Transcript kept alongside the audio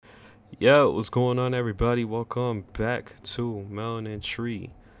Yo, what's going on, everybody? Welcome back to Melanintry,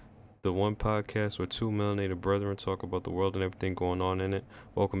 the one podcast where two melanated brethren talk about the world and everything going on in it.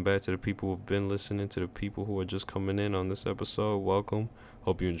 Welcome back to the people who've been listening, to the people who are just coming in on this episode. Welcome.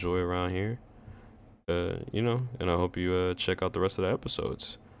 Hope you enjoy around here. And I hope you check out the rest of the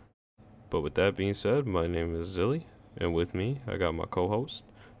episodes. But with that being said, my name is Zilly, and with me, I got my co-host,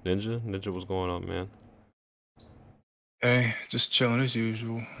 Ninja. Ninja, what's going on, man? Hey, just chilling as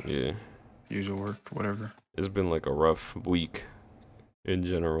usual. Yeah. Usual work, whatever. It's been like a rough week in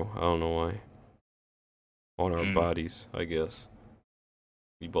general. I don't know why. On our bodies, I guess.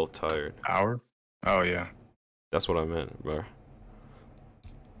 We both tired. Hour? Oh, yeah. That's what I meant, bro.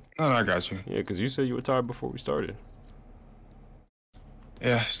 No, I got you. Yeah, because you said you were tired before we started.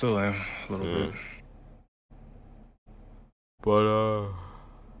 Yeah, still am. A little bit. But,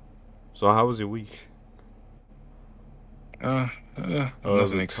 so how was your week?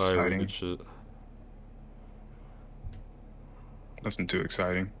 Nothing exciting. Shit. Nothing too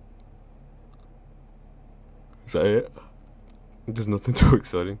exciting. Is that it? There's nothing too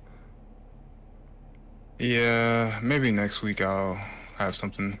exciting. Yeah, maybe next week I'll have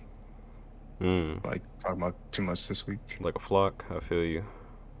something. Like talk about too much this week. Like a flock, I feel you.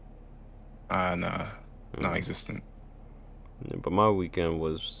 Nah, non-existent. Yeah, but my weekend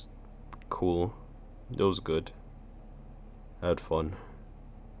was cool. It was good. I had fun.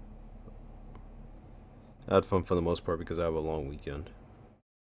 I had fun for the most part because I have a long weekend.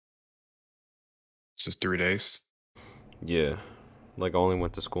 It's just 3 days? Yeah. Like, I only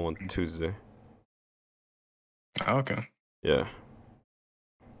went to school on Tuesday. Oh, okay. Yeah.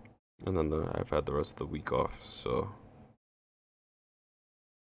 And then I've had the rest of the week off, so.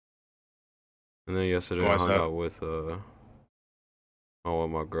 And then yesterday I hung out with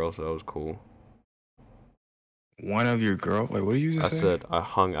my girl, so that was cool. One of your girl? Wait, what did you just say? I said I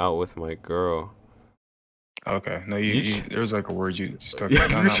hung out with my girl. Okay. No, there was like a word you stuck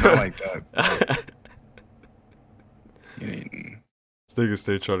out. No, not like that. This nigga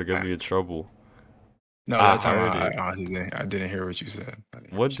stay trying to get me in trouble. No, that time I didn't hear what you said.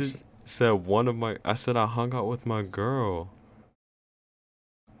 What did you said? I said I hung out with my girl.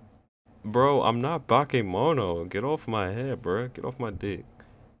 Bro, I'm not Bakemono. Get off my head, bro. Get off my dick.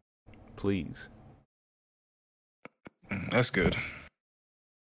 Please. That's good.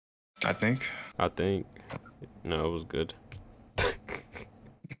 I think. No, it was good.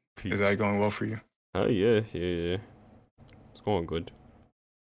 Is that going well for you? Oh, yeah. It's going good.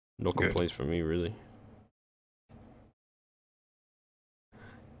 No complaints from me, really.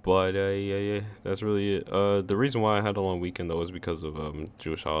 But, yeah, that's really it. The reason why I had a long weekend, though, is because of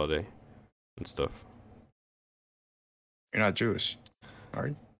Jewish holiday and stuff. You're not Jewish, are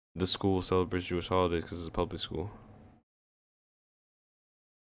you? The school celebrates Jewish holidays because it's a public school.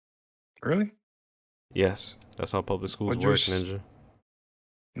 Really? Yes, that's how public schools work, Ninja.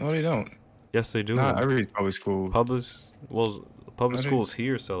 No, they don't. Yes, they do. Not every public school. Public schools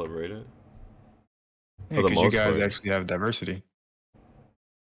here celebrate it. Yeah, for the most part. You guys actually have diversity.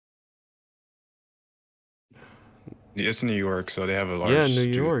 It's New York, so they have a large. Yeah, New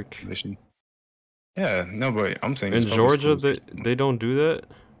York. Population. Yeah, no, but I'm saying in Georgia they don't do that.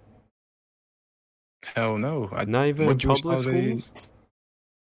 Hell no. Not even in public schools.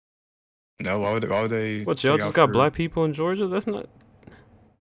 No, why would they? What, y'all just got black people in Georgia? That's not.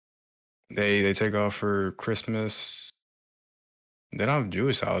 They take off for Christmas. They don't have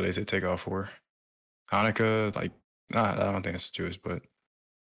Jewish holidays they take off for. Hanukkah, I don't think it's Jewish, but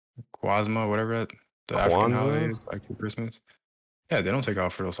Kwanzaa, whatever the African holidays, like for Christmas. Yeah, they don't take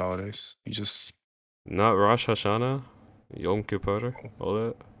off for those holidays. You just. Not Rosh Hashanah, Yom Kippur, all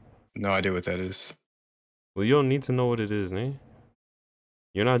that. No idea what that is. Well, you don't need to know what it is, man.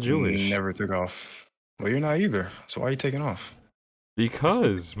 You're not Jewish. Never took off. Well, you're not either. So why are you taking off?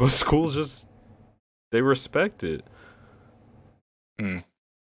 Because most schools they respect it.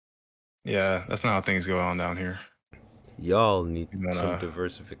 Yeah, that's not how things go on down here. Y'all need some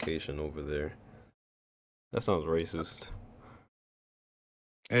diversification over there. That sounds racist.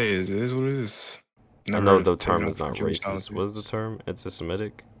 Hey, it is what it is. I know the term is not racist. What is the term?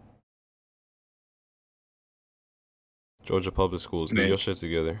 Anti-Semitic? Georgia public schools, get your shit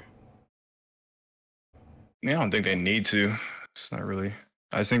together. I don't think they need to. It's not really.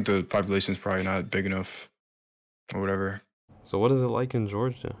 I think the population's probably not big enough or whatever. So what is it like in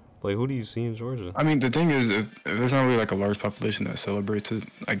Georgia? Like, who do you see in Georgia? I mean, the thing is, if there's not really like a large population that celebrates it,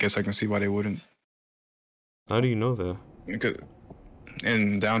 I guess I can see why they wouldn't. How do you know that? Because,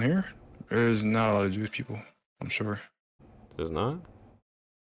 and down here, there's not a lot of Jewish people, I'm sure. There's not?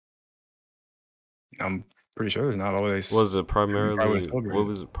 I'm Pretty sure there's not always. Was it We probably would primarily? have What celebrated.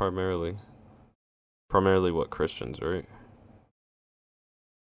 was it primarily? Primarily what, Christians, right?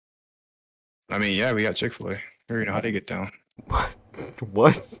 I mean, yeah, we got Chick-fil-A. We already know how they get down.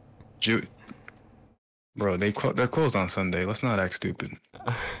 What? Jew, bro, they're closed on Sunday. Let's not act stupid.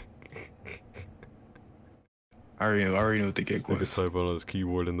 I already know what the gig They could was. type on his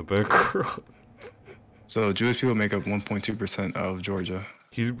keyboard in the background. So Jewish people make up 1.2% of Georgia.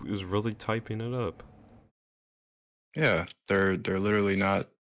 He was really typing it up. Yeah, they're literally not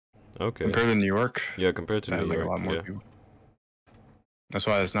Okay. compared to New York. Yeah, compared to They have New like York. a lot more Yeah. people. That's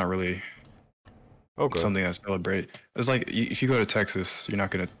why it's not really Okay. something that celebrate. It's like if you go to Texas, you're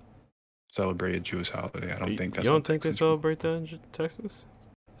not gonna celebrate a Jewish holiday. I don't think that's. You don't how think they Texans- celebrate that in Texas?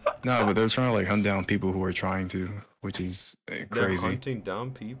 No, but they're trying to like hunt down people who are trying to, which is They're crazy. hunting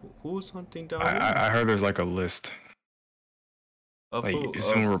down people. Who's hunting down? I heard there's like a list. Of like, who?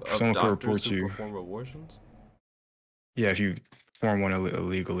 someone Of could doctors report who you. perform abortions? Yeah, if you form one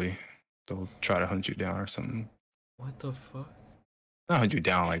illegally, they'll try to hunt you down or something. What the fuck? Not hunt you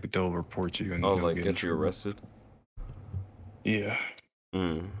down, like they'll report you and Oh, you'll like in get you trouble. arrested? Yeah.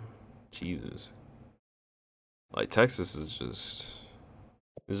 Jesus. Like Texas is just.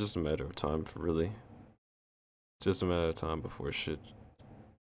 It's just a matter of time for really. Just a matter of time before shit.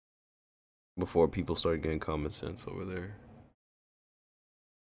 Before people start getting common sense over there.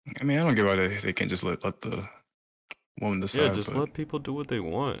 I mean, I don't get why they can't just let the woman decide. Yeah, just but let people do what they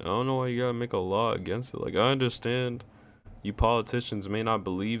want. I don't know why you gotta make a law against it. Like, I understand you politicians may not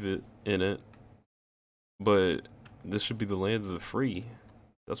believe in it, but this should be the land of the free.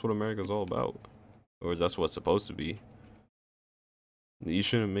 That's what America's all about. Or that's what it's supposed to be. You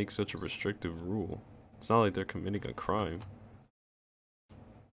shouldn't make such a restrictive rule. It's not like they're committing a crime.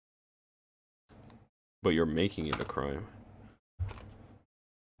 But you're making it a crime.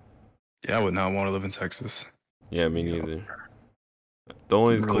 yeah, I would not want to live in Texas. Yeah, me Yeah. neither. The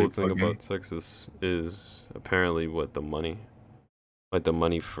only Really cool thing bugging. about Texas is apparently what the money. Like the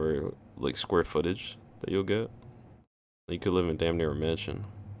money for like square footage that you'll get. You could live in damn near a mansion.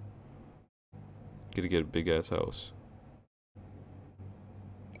 You could get a big ass house.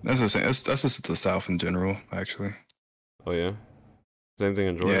 That's the same. That's just the South in general, actually. Oh yeah? Same thing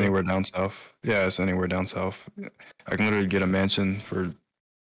in Georgia? Yeah, anywhere down south. Yeah, it's anywhere down south. I can literally get a mansion for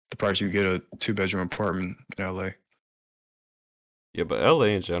the price you get a 2-bedroom apartment in LA. Yeah, but LA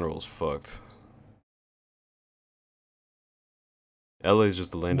in general is fucked. LA is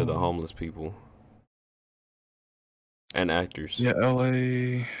just the land of the homeless people. And actors. Yeah,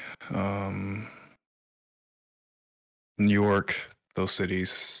 LA, New York, those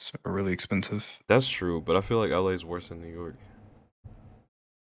cities are really expensive That's true, but I feel like LA is worse than New York.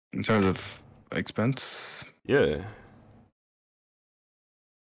 in terms of expense. Yeah.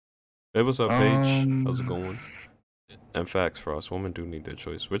 Hey, what's up, Paige? How's it going? And facts, Frost. Women do need their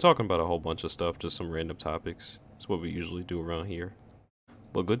choice. We're talking about a whole bunch of stuff, just some random topics. That's what we usually do around here.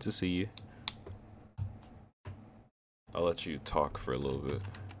 But good to see you. I'll let you talk for a little bit.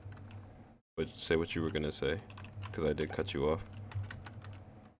 But say what you were gonna say, because I did cut you off.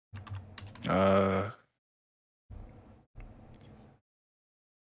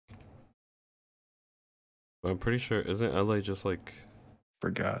 But I'm pretty sure, isn't LA just like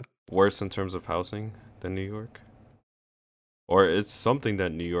Forgot. worse in terms of housing than New York? Or it's something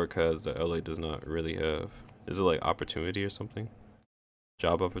that New York has that LA does not really have. Is it like opportunity or something?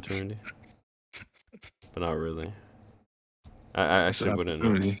 Job opportunity? But not really. I actually wouldn't know.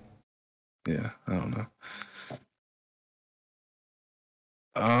 Opportunity. Yeah, I don't know.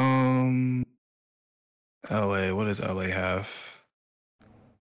 LA. What does LA have?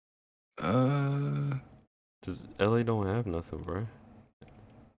 Does LA don't have nothing, bro?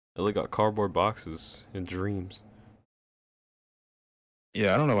 LA got cardboard boxes and dreams.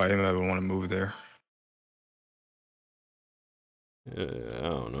 Yeah, I don't know why anyone ever want to move there. Yeah, I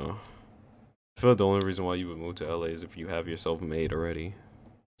don't know. I feel like the only reason why you would move to LA is if you have yourself made already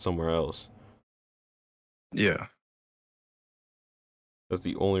somewhere else. Yeah. That's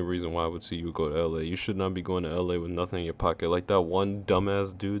the only reason why I would see you go to LA. You should not be going to LA with nothing in your pocket. Like that one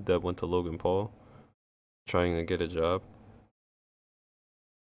dumbass dude that went to Logan Paul trying to get a job.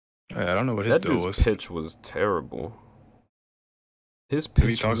 I don't know what his That deal dude's was. pitch was terrible. His Did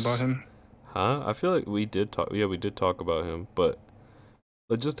we pitch talk was... about him? Huh? I feel like we did talk. Yeah, we did talk about him. But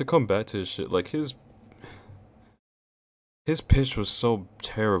like, just to come back to his shit, like his pitch was so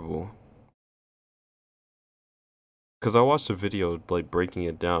terrible. Cause I watched a video like breaking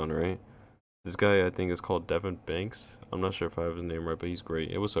it down, right? This guy I think is called Devin Banks. I'm not sure if I have his name right, but he's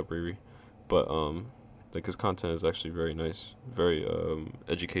great. Hey, what's up, Riri? But his content is actually very nice, very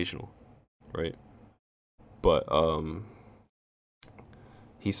educational, right? But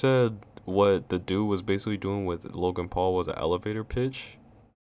he said what the dude was basically doing with Logan Paul was an elevator pitch,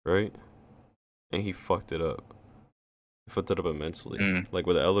 right? And he fucked it up. He fucked it up immensely. Like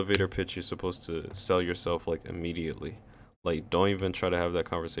with an elevator pitch, you're supposed to sell yourself like immediately. Like don't even try to have that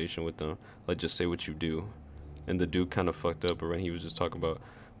conversation with them. Like just say what you do. And the dude kind of fucked up, but when he was just talking about,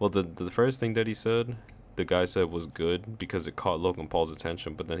 well, the first thing that he said, the guy said was good because it caught Logan Paul's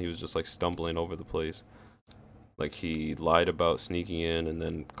attention, but then he was just like stumbling over the place. Like he lied about sneaking in and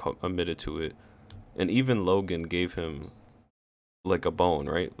then admitted to it. And even Logan gave him like a bone,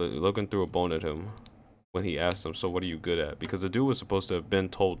 right? Logan threw a bone at him when he asked him, so what are you good at? Because the dude was supposed to have been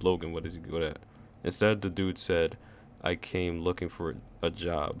told Logan what is he good at. Instead, the dude said, I came looking for a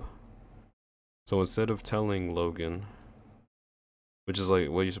job. So instead of telling Logan, which is like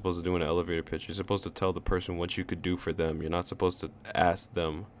what you're supposed to do in an elevator pitch, you're supposed to tell the person what you could do for them. You're not supposed to ask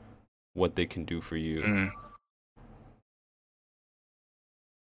them what they can do for you.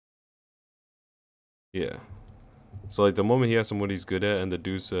 Yeah. So like the moment he asked him what he's good at, and the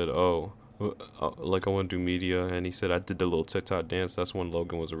dude said, "Oh, like I want to do media," and he said, "I did the little TikTok dance." That's when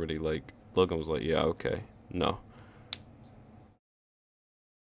Logan was like, "Yeah, okay, no."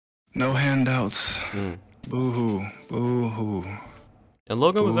 No handouts. Boo-hoo. Boo-hoo. And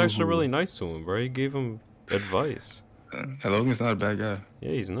Logan was actually really nice to him, bro. He gave him advice. Logan's not a bad guy.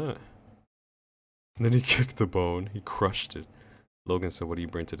 Yeah, he's not. And then he kicked the bone. He crushed it. Logan said, what do you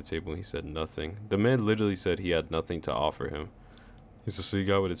bring to the table? And he said, nothing. The man literally said he had nothing to offer him. He said, so you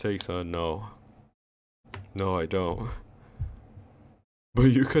got what it takes, huh? No. No, I don't.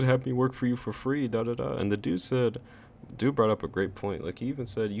 But you could have me work for you for free, da-da-da. And the dude brought up a great point. Like, he even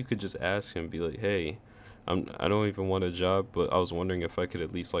said you could just ask him, be like, hey, I don't even want a job, but I was wondering if I could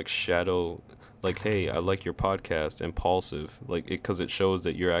at least, like, shadow, like, hey, I like your podcast, Impulsive. Like, because it shows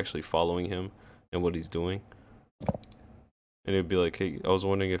that you're actually following him and what he's doing. And it'd be like, hey, I was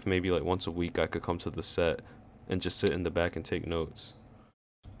wondering if maybe, like, once a week I could come to the set and just sit in the back and take notes.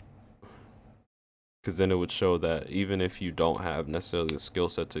 Because then it would show that even if you don't have necessarily the skill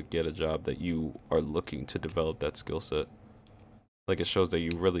set to get a job, that you are looking to develop that skill set. Like, it shows that you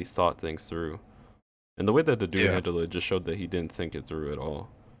really thought things through. And the way that the dude handled it just showed that he didn't think it through at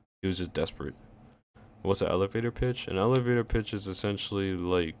all. He was just desperate. What's an elevator pitch? An elevator pitch is essentially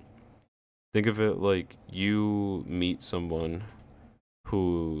like, think of it like you meet someone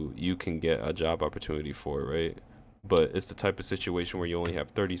who you can get a job opportunity for, right? But it's the type of situation where you only have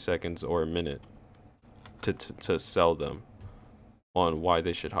 30 seconds or a minute to sell them on why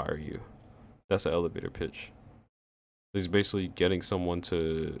they should hire you. That's an elevator pitch. It's basically getting someone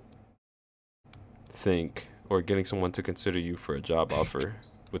to think or getting someone to consider you for a job offer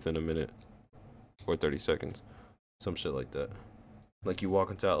within a minute or 30 seconds. Some shit like that. Like you walk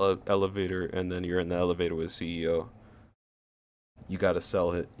into an elevator and then you're in the elevator with a CEO. You got to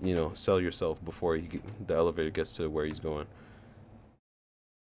sell it, sell yourself before the elevator gets to where he's going.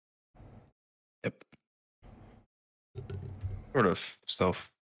 Yep. Sort of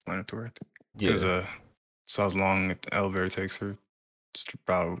self-explanatory. Because so how long the elevator takes her, it's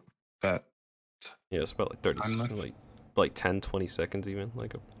about that. Yeah, it's about like 30, like 10, 20 seconds even,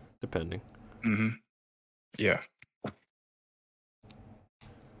 like depending. Mm-hmm. Yeah.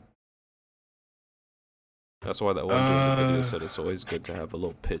 That's why that one dude in the video said it's always good to have a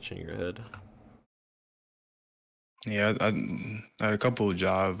little pitch in your head. Yeah, I had a couple of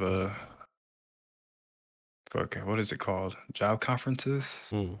job, what is it called? Job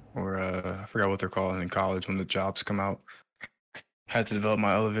conferences? Or I forgot what they're called in college when the jobs come out. Had to develop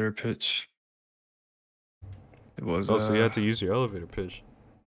my elevator pitch. It was. So you had to use your elevator pitch.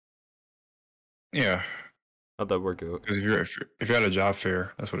 Yeah. How'd that work out? Because if you're at a job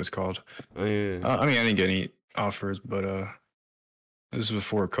fair, that's what it's called. Oh yeah. I mean, I didn't get any offers, but this was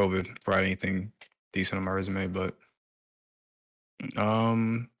before COVID. Before I had anything decent on my resume, but yeah,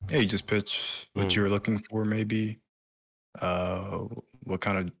 you just pitch what you were looking for, maybe. What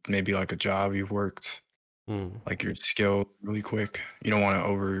kind of, maybe like a job you've worked, like your skill, really quick. You don't want to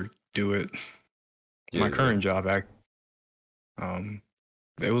overdo it. My current job, it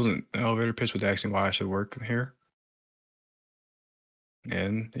wasn't an elevator pitch, but they asked me why I should work here.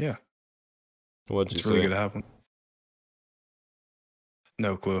 And yeah. What'd you say? It's really good to have one.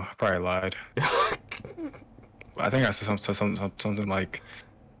 No clue. I probably lied. I think I said something like,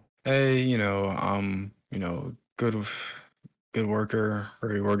 hey, good worker,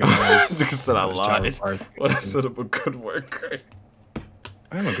 very organized. You said I lied. What I said I'm a good worker.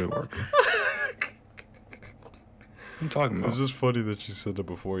 I am a good worker. What are you talking about? It's just funny that you said it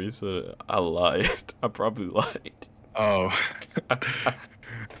before. You said I lied. I probably lied. Oh.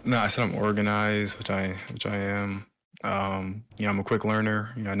 No, I said I'm organized, which I am. I'm a quick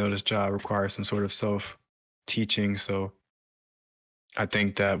learner. I know this job requires some sort of self teaching, so I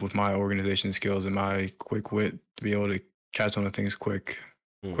think that with my organization skills and my quick wit to be able to catch on to things quick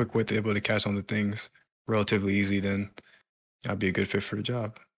wit to be able to catch on to things relatively easy, then I'd be a good fit for the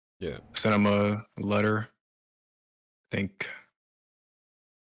job. Yeah. Send him a letter. I think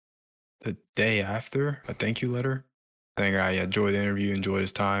the day after, a thank you letter. Saying I enjoyed the interview, enjoyed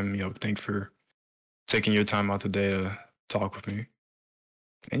his time. Thanks for taking your time out today to talk with me.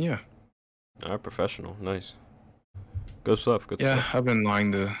 And yeah. All right, professional. Nice. Good stuff. Good Yeah, stuff. I've been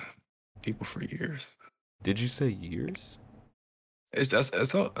lying to people for years. Did you say years?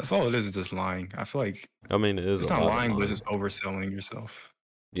 That's all it is just lying. I feel like I mean, it is it's a not lot lying, of but lying. it's just overselling yourself.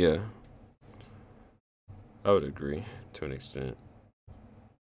 Yeah. I would agree to an extent.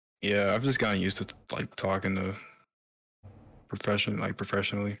 Yeah, I've just gotten used to like talking to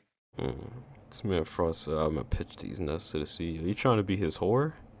professionally. This man Frost said, I'm gonna pitch these nuts to the CEO. You trying to be his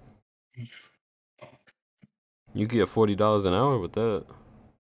whore? You get $40 an hour with that.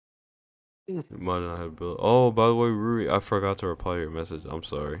 Might not have bill. Oh, by the way, Rui, I forgot to reply to your message. I'm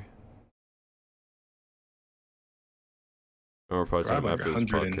sorry. I'll reply to I have him like after this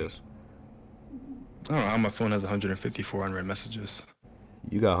 100 and podcast. I don't know how my phone has 154 unread messages.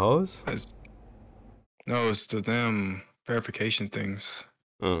 You got hoes? No, it's the damn verification things.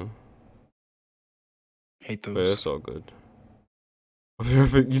 Hate Yeah, those. it's all good.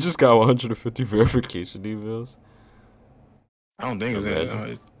 You just got 150 verification emails? I don't think Imagine.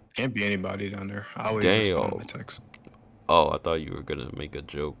 it can't be anybody down there. I always respond to my Damn. text. Oh, I thought you were gonna make a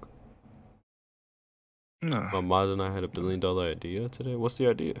joke. No. My mom and I had $1 billion idea today. What's the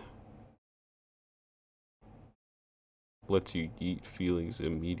idea? Lets you eat feelings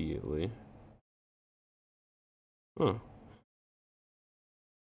immediately. Huh.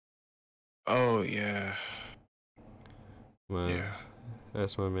 Oh yeah. Man, Yeah.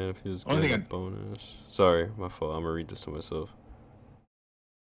 ask my man if he was Only getting a thing bonus. Sorry, my fault. I'm gonna read this to myself.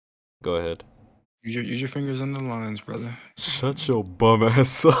 Go ahead. use your fingers on the lines, brother. Shut your bum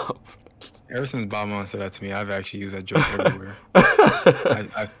ass up. Ever since Bob Mon said that to me, I've actually used that joke everywhere.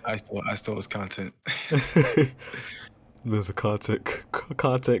 I stole his content. There's a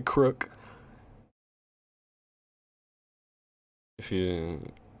content crook. If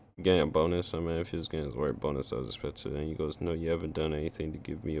you getting a bonus, I mean, if he was getting his word bonus, I was expecting. And he goes, "No, you haven't done anything to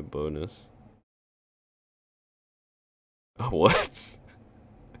give me a bonus." What?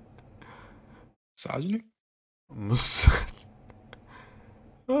 Misogyny?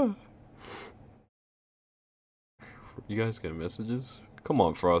 You guys get messages? Come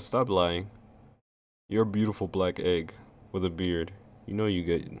on, Frost, stop lying. You're a beautiful black egg with a beard. You know you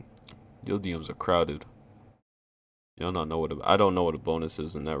get your DMs are crowded. Y'all not know what I don't know what a bonus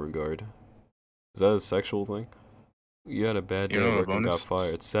is in that regard. Is that a sexual thing? You had a bad You day know at what a work and got bonus?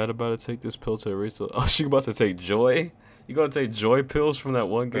 fired. Sad about to take this pill to erase the. Oh, she about to take joy? You gonna take joy pills from that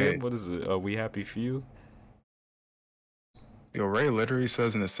one game? Wait. What is it? Are we happy few? Yo, Ray literally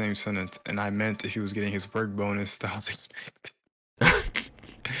says in the same sentence, and I meant if he was getting his work bonus, that was expected.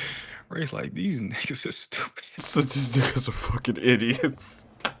 Ray's like, these niggas are stupid. So these niggas are fucking idiots.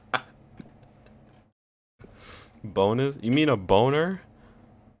 Bonus? You mean a boner?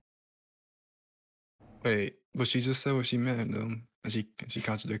 Wait, but she just said what she meant, though. Is she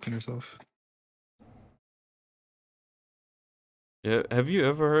contradicting herself? Yeah. Have you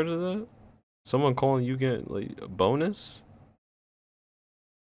ever heard of that? Someone calling you get like a bonus?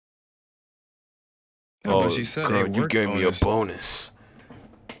 No, but Oh, she said girl, a you work gave me a bonus. bonus.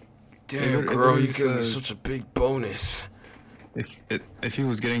 Damn, It girl, literally you gave me says such a big bonus. if he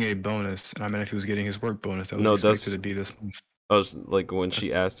was getting a bonus, and I meant if he was getting his work bonus, that was No, expected to be this month. I was like, when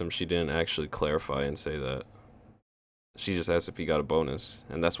she asked him, she didn't actually clarify and say that. She just asked if he got a bonus,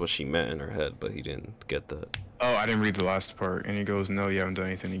 and that's what she meant in her head, but he didn't get that. Oh, I didn't read the last part. And he goes, "No, you haven't done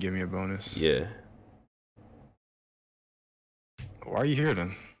anything to give me a bonus." Yeah. Why are you here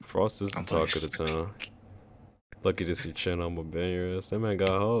then? Frost is the I'm talk of the town. Lucky to see Chen, I'm gonna ban your ass. That man got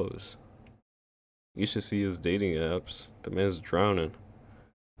hoes. You should see his dating apps. The man's drowning.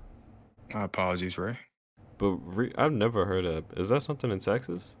 My apologies, Ray. But I've never heard of. Is that something in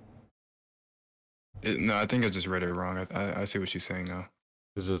Texas? No, I think I just read it wrong. I see what she's saying now.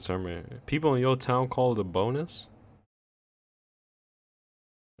 Is it a term? People in your town call it a bonus?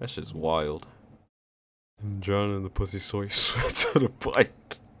 That's just wild. Drowning in the pussy soy sweat to the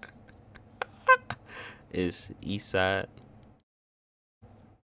bite. It's east side.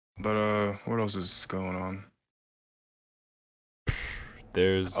 But what else is going on?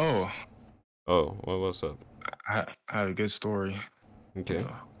 There's. Oh, Oh, what's up? I had a good story. Okay.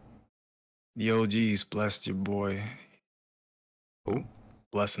 The OGs blessed your boy. Who?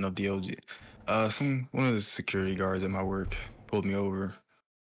 Blessing of the OG. One of the security guards at my work pulled me over.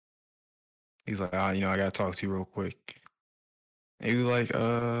 He's like, I gotta talk to you real quick. And he was like,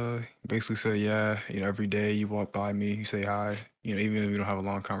 basically said, yeah, every day you walk by me, you say hi. Even if we don't have a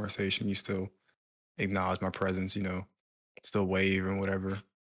long conversation, you still acknowledge my presence. Still wave and whatever.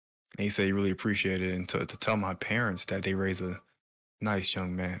 And he said he really appreciated it, and to tell my parents that they raised a nice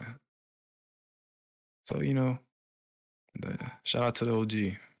young man. So shout out to the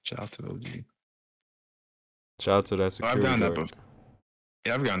OG. Shout out to the OG. Shout out to that I've security gotten that guard. before.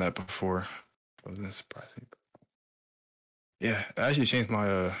 Yeah, I've gotten that before. It wasn't surprising. Yeah, it actually changed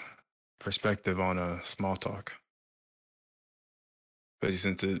my perspective on small talk. But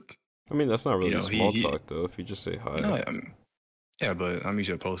since it, I mean, that's not really small he talk though. If you just say hi. no, yeah, but I'm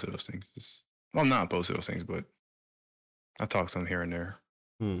usually opposed to those things. Well, I'm not opposed to those things, but I talk to them here and there.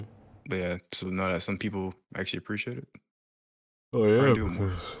 But yeah, so know that some people actually appreciate it. Oh yeah, do more.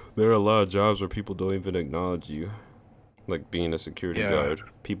 because there are a lot of jobs where people don't even acknowledge you, like being a security guard.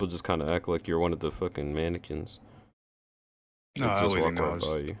 People just kind of act like you're one of the fucking mannequins. No, They I just always walk right acknowledge.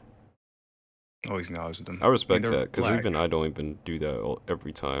 by you. Always acknowledge them. I respect they're that because black. even I don't even do that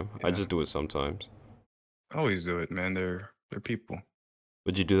every time. I Yeah. just do it sometimes. I always do it, man. They're people.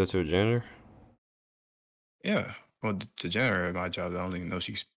 Would you do that to a janitor? Yeah. Well, the janitor at my job, I don't know if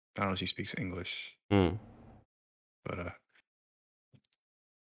she speaks English. But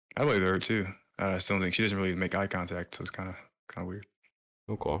I believe her too. I just don't think she doesn't really make eye contact, so it's kind of weird.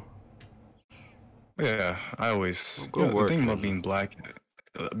 Okay. Yeah, I always. Good work, the thing about man. being black,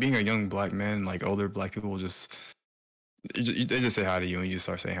 being a young black man, like older black people, they just say hi to you and you just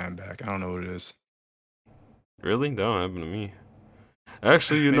start saying hi back. I don't know what it is. Really? That don't happen to me.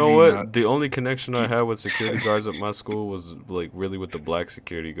 Actually, you know Maybe what? not. The only connection I had with security guards at my school was like really with the black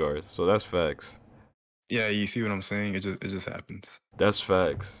security guards. So that's facts. Yeah, you see what I'm saying? It just happens. That's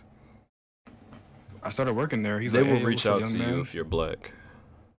facts. I started working there. He's They like, will hey, reach what's up, out young to man? you if you're black.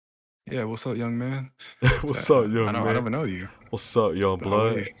 Yeah, what's up, young man? What's up, young I man? don't even know you. What's up, young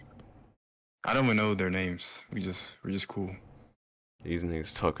blood? I don't even know their names. We're just cool. These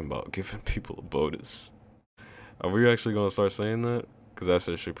niggas talking about giving people a bonus. Are we actually gonna start saying that? Cause that's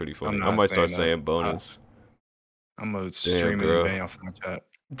actually pretty funny. I might start saying bonus. I'm gonna stream it and bang off my chat.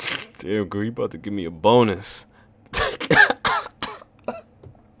 Damn, girl, you about to give me a bonus.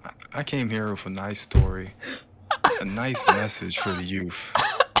 I came here with a nice story, a nice message for the youth.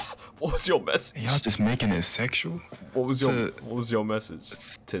 What was your message? Y'all just making it sexual. What was your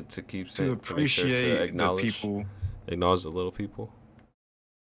message? To keep saying, to make sure to acknowledge the little people.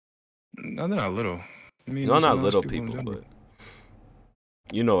 No, they're not little. I mean, no, not little people, but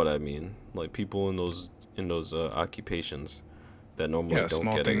you know what I mean. Like people in those occupations that normally don't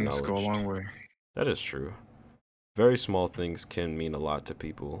small get things acknowledged. go a long way. That is true. Very small things can mean a lot to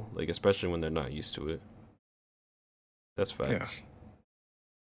people, like especially when they're not used to it. That's facts. Yeah.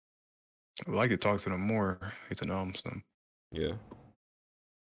 I'd like to talk to them more, get to know them some. Yeah.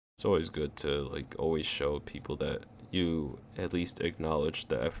 It's always good to like always show people that you at least acknowledge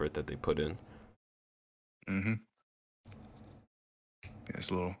the effort that they put in. Yeah, it's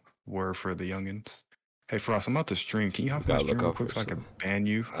a little word for the youngins. Hey Frost, I'm about to stream. Can you hop on the stream real quick so I can ban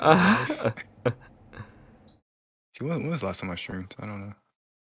you? When was the last time I streamed? I don't know.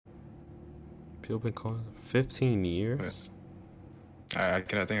 People been calling 15 years? I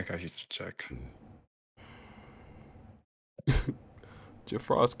think I should check.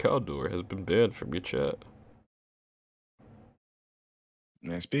 Jafrost Caldor has been banned from your chat.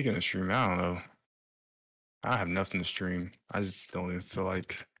 Man, speaking of streaming, I don't know. I have nothing to stream. I just don't even feel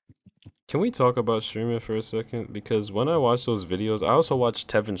like. Can we talk about streaming for a second? Because when I watch those videos, I also watched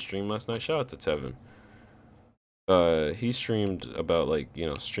Tevin stream last night. Shout out to Tevin. He streamed about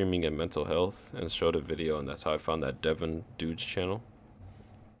streaming and mental health and showed a video, and that's how I found that Devin dude's channel.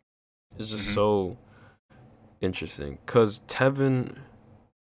 It's just so interesting, cause Tevin,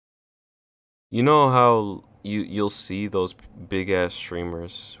 you know how you'll see those big ass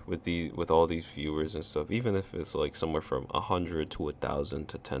streamers with all these viewers and stuff, even if it's like somewhere from 100 to 1,000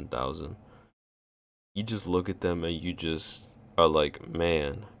 to 10,000. You just look at them and you just are like,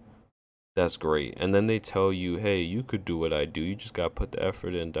 man, that's great. And then they tell you, hey, you could do what I do. You just gotta put the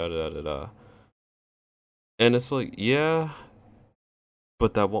effort in, da da da da. And it's like, yeah,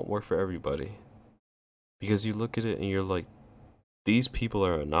 but that won't work for everybody. Because you look at it and you're like, these people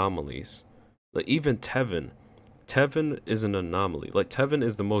are anomalies. Like even Tevin is an anomaly. Like Tevin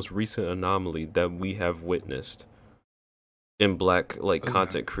is the most recent anomaly that we have witnessed in black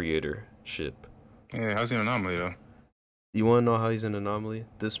content creatorship. Yeah, how's the anomaly though? You want to know how he's an anomaly?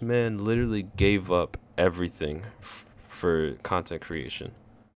 This man literally gave up everything for content creation.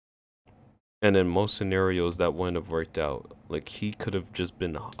 And in most scenarios, that wouldn't have worked out. Like, he could have just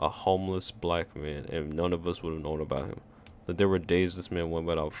been a homeless black man, and none of us would have known about him. Like, there were days this man went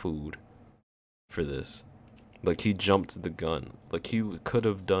without food for this. Like, he jumped the gun. Like, he could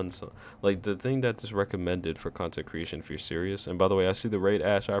have done some. Like, the thing that is recommended for content creation, if you're serious. And by the way, I see the raid,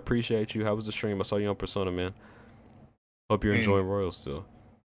 Ash. I appreciate you. How was the stream? I saw you on Persona, man. Hope you're enjoying Royal still.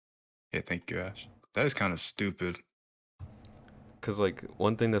 Yeah, thank you, Ash. That is kind of stupid. Because, like,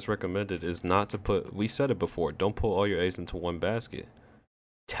 one thing that's recommended is not to put. We said it before. Don't put all your eggs into one basket.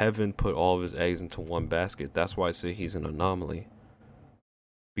 Tevin put all of his eggs into one basket. That's why I say he's an anomaly.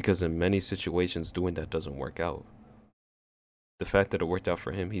 Because in many situations, doing that doesn't work out. The fact that it worked out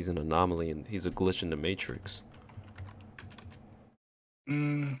for him, he's an anomaly and he's a glitch in the matrix.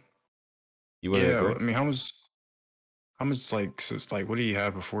 You wouldn't agree? I mean, how much like what do you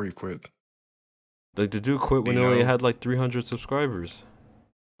have before you quit? Like, the dude quit when he only had like 300 subscribers,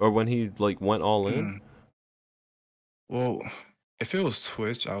 or when he like went all in. Well, if it was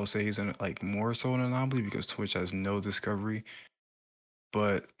Twitch, I would say he's more so an anomaly because Twitch has no discovery.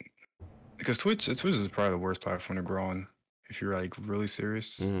 But because Twitch is probably the worst platform to grow on if you're like really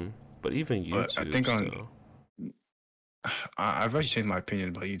serious. But even YouTube, I think I've actually changed my opinion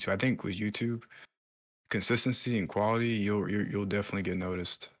about YouTube. I think with YouTube, consistency and quality, you'll definitely get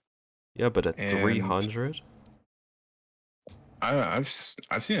noticed. Yeah, but at 300, I've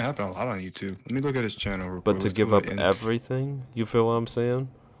seen it happen a lot on YouTube. Let me look at his channel. But to give up everything, you feel what I'm saying?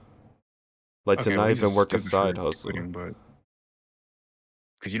 Like, okay, to not even work a side hustle. But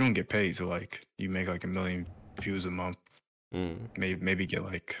because you don't get paid, so like you make like 1 million views a month, maybe get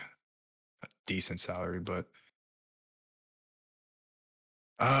like a decent salary. But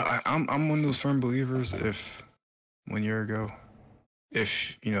I'm one of those firm believers. If 1 year ago,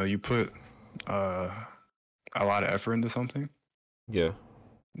 if you put a lot of effort into something, yeah,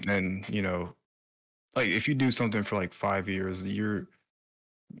 then like if you do something for like 5 years, you're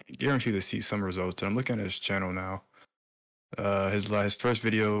guaranteed to see some results. And I'm looking at his channel now. His first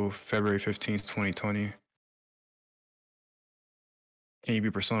video, February 15th, 2020. Can you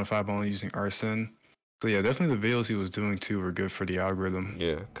be Persona 5 only using Arsene? So yeah, definitely the videos he was doing too were good for the algorithm.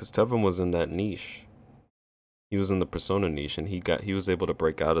 Yeah, because Tevin was in that niche. He was in the Persona niche, and he was able to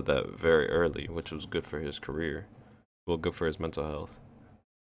break out of that very early, which was good for his career. Well, good for his mental health.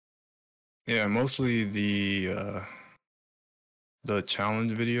 Yeah, mostly the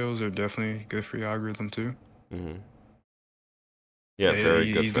challenge videos are definitely good for your algorithm too. Yeah,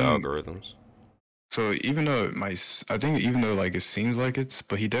 very good for algorithms. So even though like it seems like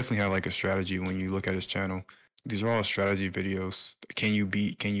but he definitely had like a strategy when you look at his channel. These are all strategy videos. Can you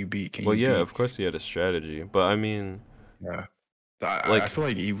beat? Well, yeah, of course he had a strategy, but I mean, yeah, I feel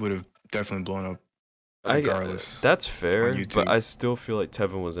like he would have definitely blown up regardless. That's fair, but I still feel like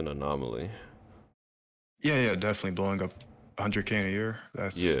Tevin was an anomaly. Yeah, definitely blowing up 100K in a year.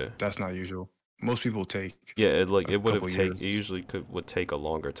 That's not usual. Most people take. Yeah, it usually would take a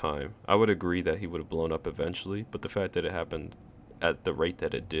longer time. I would agree that he would have blown up eventually, but the fact that it happened at the rate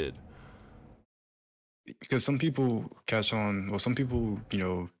that it did. Because some people catch on. Well, some people,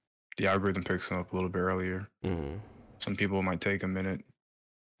 the algorithm picks them up a little bit earlier. Some people might take a minute.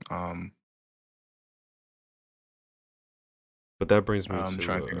 But that brings me to. I'm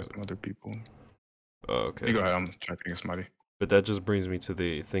trying to think of some other people. Oh, okay. You go ahead. I'm trying to think of somebody. But that just brings me to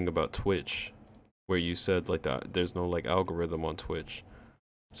the thing about Twitch, where you said like that there's no like algorithm on Twitch.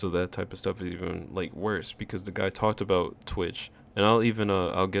 So that type of stuff is even like worse because the guy talked about Twitch, and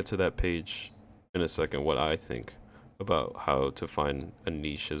I'll get to that page in a second what I think about how to find a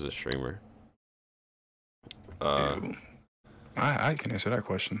niche as a streamer. I can answer that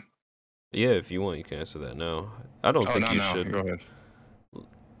question. Yeah, if you want, you can answer that now. I don't think you should. Go ahead.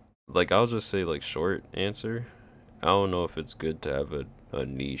 Like, I'll just say like short answer. I don't know if it's good to have a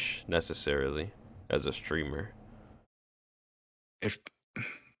niche necessarily as a streamer. If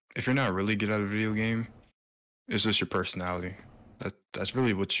you're not really good at a video game, it's just your personality. That's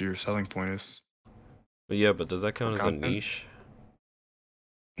really what your selling point is. But yeah, but does that count as a niche?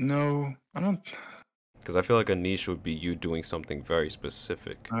 No, I don't. Because I feel like a niche would be you doing something very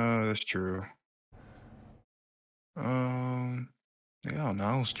specific. That's true. Yeah,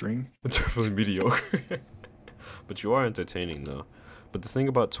 now stream. It's definitely mediocre. But you are entertaining though. But the thing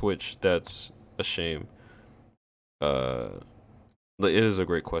about Twitch that's a shame. It is a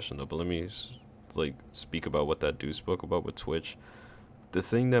great question though. But let me like speak about what that dude spoke about with Twitch. The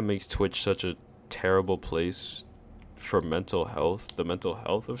thing that makes Twitch such a terrible place for mental health, the mental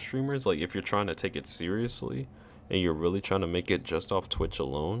health of streamers, like if you're trying to take it seriously, and you're really trying to make it just off Twitch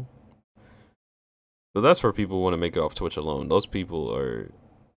alone. But that's for people who want to make it off Twitch alone. Those people are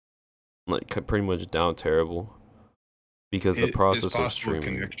like pretty much down terrible because the process of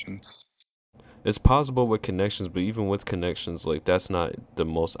streaming. It's possible with connections, but even with connections, like that's not the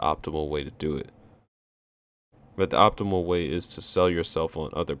most optimal way to do it. But the optimal way is to sell yourself on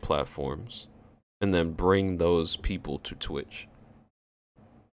other platforms and then bring those people to Twitch.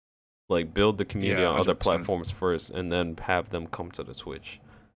 Like build the community on other platforms first and then have them come to the Twitch.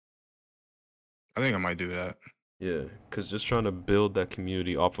 I think I might do that. Yeah, because just trying to build that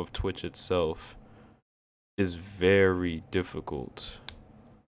community off of Twitch itself is very difficult.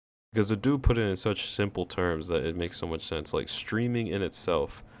 Because the dude put it in such simple terms that it makes so much sense. Like streaming in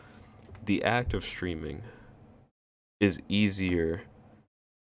itself, the act of streaming is easier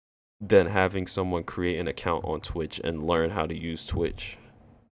than having someone create an account on Twitch and learn how to use Twitch.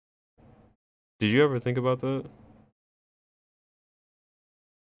 Did you ever think about that?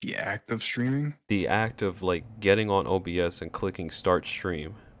 The act of streaming? The act of like getting on OBS and clicking start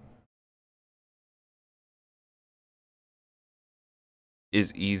stream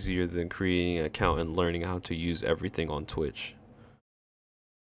is easier than creating an account and learning how to use everything on Twitch.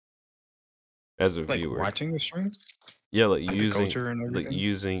 As a viewer. Watching the streams? Yeah, like the using culture and everything?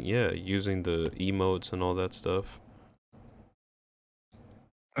 using the emotes and all that stuff.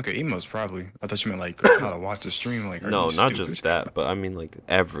 Okay, emotes probably. I thought you meant like how to watch the stream. Like, no, not just that, but I mean like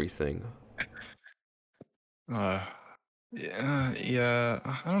everything. Yeah.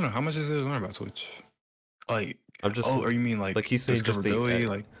 I don't know. How much is it to learn about Twitch? Like, I'm just. or you mean like he's saying just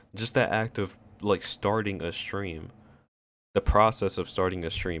that act of like starting a stream. The process of starting a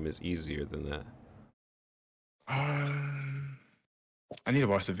stream is easier than that. I need to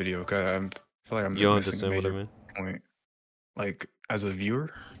watch the video because I feel like I'm you missing understand a what I major mean? point. Like as a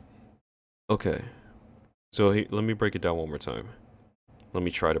viewer. Okay, so let me break it down one more time. Let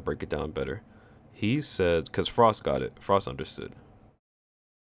me try to break it down better. He said, because Frost got it. Frost understood.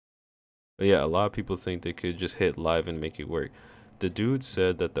 But yeah, a lot of people think they could just hit live and make it work. The dude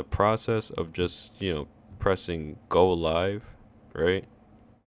said that the process of just, pressing go live, right?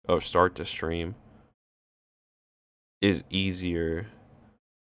 Or start the stream is easier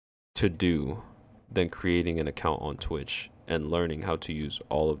to do than creating an account on Twitch and learning how to use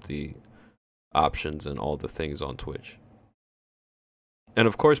all of the options and all the things on Twitch. And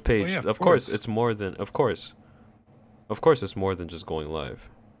of course, Paige, of course it's more than it's more than just going live.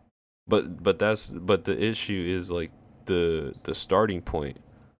 But the issue is like the starting point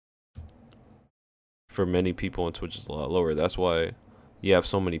for many people on Twitch is a lot lower. That's why you have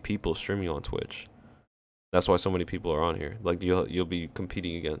so many people streaming on Twitch. That's why so many people are on here. Like you'll be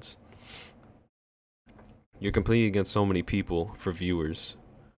competing against. You're competing against so many people for viewers.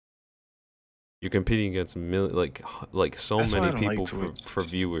 You're competing against so many people for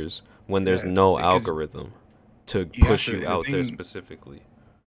viewers when there's no algorithm to push you out there specifically.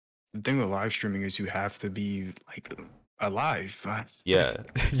 The thing with live streaming is you have to be like alive. Yeah,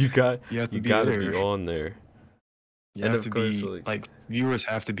 you gotta be on there. You have to be like viewers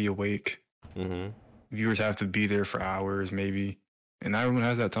have to be awake. Mm-hmm. Viewers have to be there for hours, maybe, and not everyone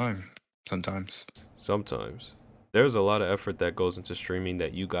has that time. Sometimes there's a lot of effort that goes into streaming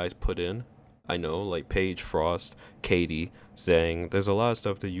that you guys put in. I know, like Paige, Frost, Katie, Zang. There's a lot of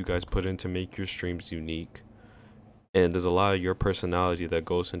stuff that you guys put in to make your streams unique. And there's a lot of your personality that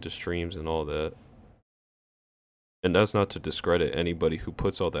goes into streams and all that. And that's not to discredit anybody who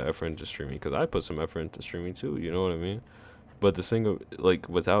puts all that effort into streaming, because I put some effort into streaming too, you know what I mean? But the thing, like,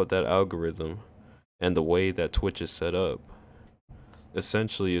 without that algorithm and the way that Twitch is set up,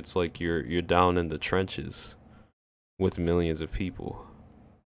 essentially it's like you're down in the trenches with millions of people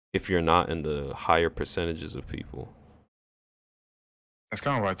if you're not in the higher percentages of people. That's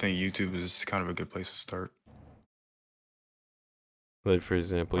kind of why I think YouTube is kind of a good place to start. Like, for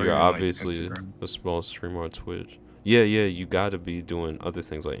example, you're obviously a small streamer on Twitch. Yeah, you gotta be doing other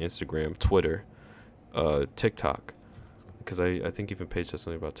things like Instagram, Twitter, TikTok. Because I think even Paige said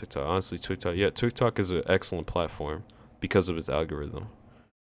something about TikTok. Honestly, TikTok is an excellent platform because of its algorithm.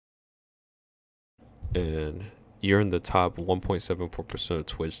 And you're in the top 1.74% of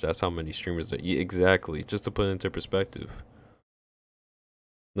Twitch. That's how many streamers that... Exactly. Just to put it into perspective.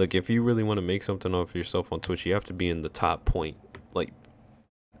 Like, if you really want to make something of yourself on Twitch, you have to be in the top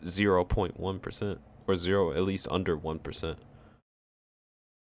 0.1% or zero, at least under 1%.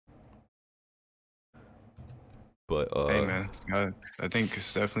 But hey man, I think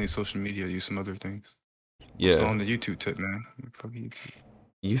it's definitely social media. Use some other things. Yeah. Still on the YouTube tip, man. Fuck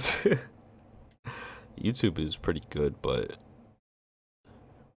YouTube. YouTube is pretty good, but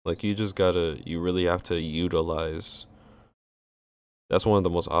Like you really have to utilize. That's one of the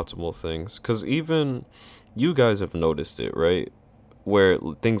most optimal things. Because even you guys have noticed it, right? Where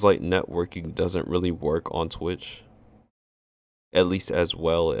things like networking doesn't really work on Twitch, at least as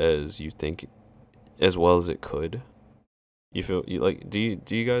well as you think, as well as it could. You feel you like? Do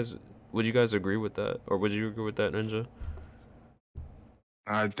you guys? Would you guys agree with that, or would you agree with that, Ninja?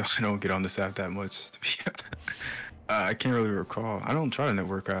 I don't get on this app that much. To be honest. I can't really recall. I don't try to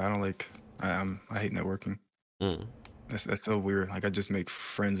network. I don't like. I hate networking. Mm. That's so weird. Like I just make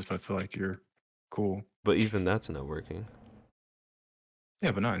friends if I feel like you're cool. But even that's networking.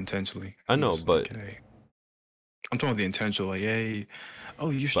 Yeah, but not intentionally. I I'm know, just like, but hey. I'm talking about the intentional. Like, hey,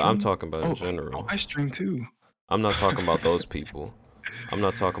 oh, you but I'm stream? talking about in Oh, general. I stream too. I'm not talking about those people. I'm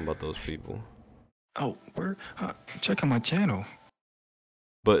not talking about those people. Oh, where? Check out my channel.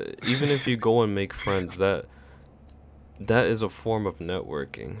 But even if you go and make friends, that is a form of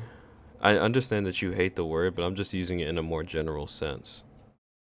networking. I understand that you hate the word, but I'm just using it in a more general sense.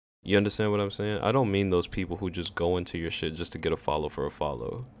 You understand what I'm saying? I don't mean those people who just go into your shit just to get a follow for a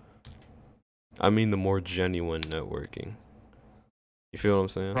follow. I mean the more genuine networking. You feel what I'm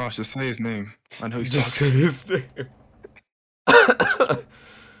saying? Ross, just say his name. I know he's Just say talking. his name. It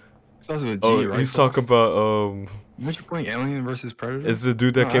starts with a G, right? He's talking about Weren't you playing Alien versus Predator? it's the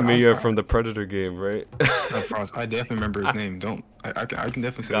dude that came in here from the Predator game, right? Frost. I definitely remember his name. I can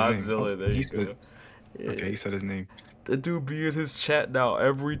definitely say his name. Godzilla, there you go. Okay, he said his name. The dude be in his chat now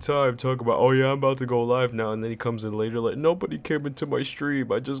every time talking about, oh yeah, I'm about to go live now, and then he comes in later like, nobody came into my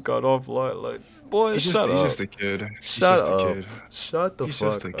stream, I just got offline. Like, boy, shut up. He's just a kid. Shut up. Shut the fuck up. He's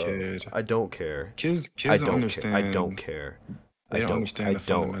just a kid. I don't care. Kids I don't don't understand. I don't care. They don't understand the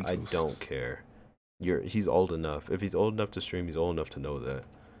fundamentals. I don't care. He's old enough. If he's old enough to stream, he's old enough to know that.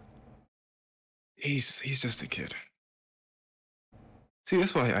 He's just a kid. See,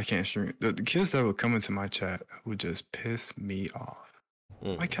 that's why I can't stream. The kids that would come into my chat would just piss me off.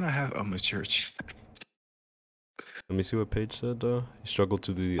 Why can't I have a mature chat? Let me see what Paige said. He struggled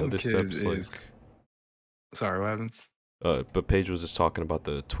to do the other steps. Like, sorry, what happened? But Paige was just talking about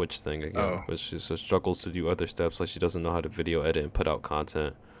the Twitch thing again. Oh. But she struggles to do other steps. Like she doesn't know how to video edit and put out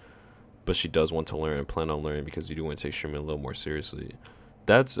content. But she does want to learn and plan on learning because you do want to take streaming a little more seriously.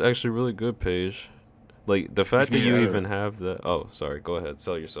 That's actually really good, Paige. Like the fact that you even have that. Oh, sorry. Go ahead.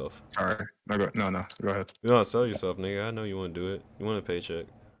 Sell yourself. Sorry. No. Go ahead. No, sell yourself, nigga. I know you want to do it. You want a paycheck.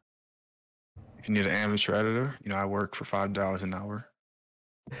 If you need an amateur editor, I work for $5 an hour.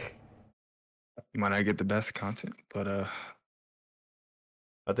 You might not get the best content, but I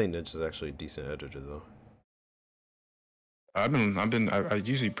think Ninja's actually a decent editor though. I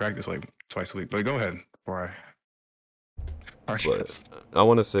usually practice like twice a week, but go ahead before I. But I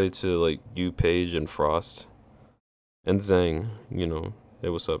want to say to like you, Paige, and Frost, and Zhang, hey,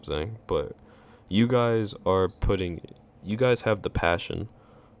 what's up, Zhang? But you guys have the passion,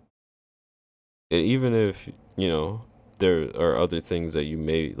 and even if there are other things that you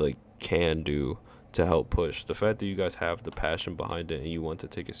may can do to help push, the fact that you guys have the passion behind it and you want to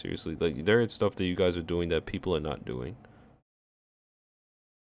take it seriously, like there is stuff that you guys are doing that people are not doing.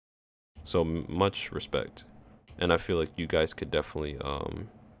 So much respect. And I feel like you guys could definitely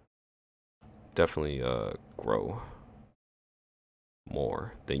grow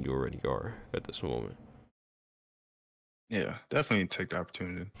more than you already are at this moment. Yeah, definitely take the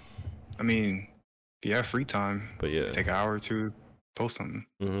opportunity. I mean, if you have free time, but yeah, take an hour or two, post something.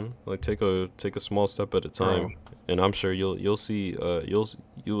 Like take a small step at a time, and I'm sure you'll see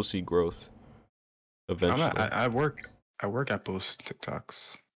see growth eventually. I work at post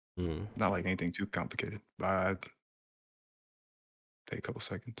TikToks. Not like anything too complicated, but I take a couple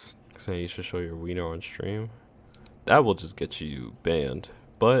seconds. Saying you should show your wiener on stream. That will just get you banned.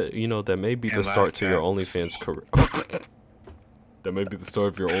 But that may be the start to your OnlyFans career. That may be the start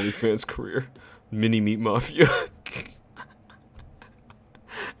of your OnlyFans career. Mini Meat Mafia.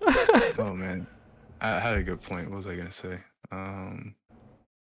 Oh man, I had a good point. What was I gonna say?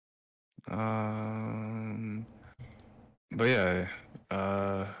 But yeah,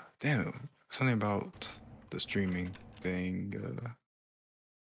 damn, something about the streaming thing.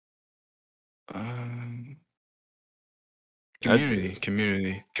 Community.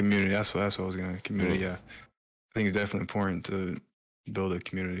 That's what I was gonna. Community. Yeah, I think it's definitely important to build a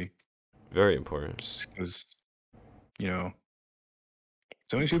community. Very important. Because, so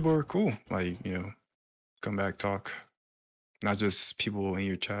many people are cool. Like, come back, talk. Not just people in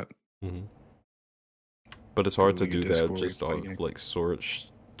your chat. But it's hard to do that just off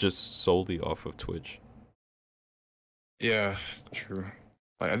just solely off of Twitch. Yeah, true.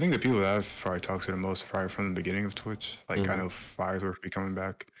 Like I think the people that I've probably talked to the most probably from the beginning of Twitch. Like I Mm-hmm. know Fires will be coming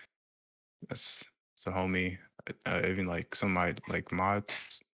back. That's the homie. Even like some of my like mods,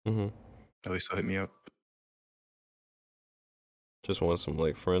 Mm-hmm. at least they'll hit me up. Just want some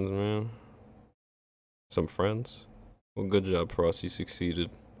like friends, man. Some friends. Well, good job, Frost. You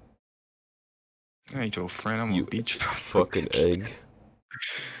succeeded. I ain't your friend. I'm gonna You beat you. fucking egg.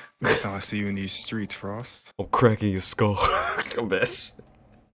 Next time I see you in these streets, Frost, I'm cracking your skull. I'm best.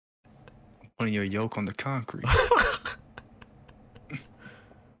 putting your yoke on the concrete.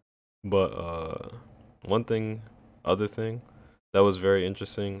 But other thing that was very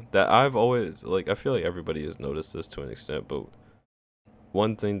interesting that I've always like. I feel like everybody has noticed this to an extent, but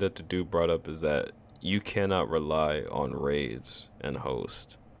one thing that the dude brought up is that you cannot rely on raids and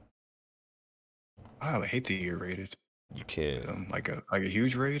host. I would hate to get raided. You can't. Like a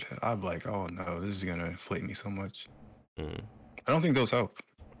huge raid. I'd be like, oh no, this is gonna inflate me so much. Mm. I don't think those help.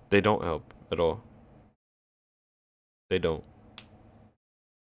 They don't help at all. They don't.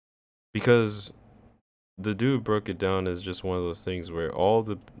 Because the dude broke it down as just one of those things where all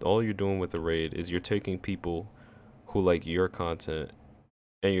you're doing with the raid is you're taking people who like your content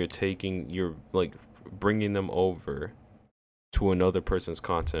and you're like bringing them over to another person's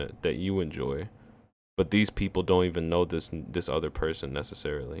content that you enjoy, but these people don't even know this other person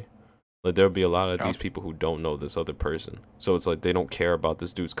necessarily. Like there'll be a lot of these people who don't know this other person, so it's like they don't care about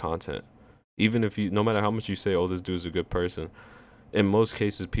this dude's content, even if no matter how much you say, oh, this dude's a good person. In most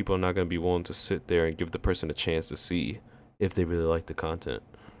cases, people are not going to be willing to sit there and give the person a chance to see if they really like the content.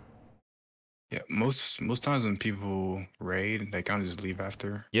 Yeah, most times when people raid, they kind of just leave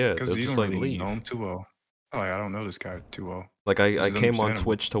after. Yeah, Because they'll you just don't like really leave. know him too well. Like, I don't know this guy too well. Like I Which is came on understandable.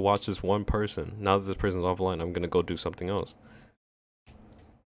 Twitch to watch this one person. Now that this person's offline, I'm going to go do something else.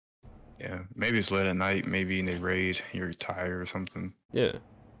 Yeah, maybe it's late at night. Maybe in a raid, you're tired or something. Yeah,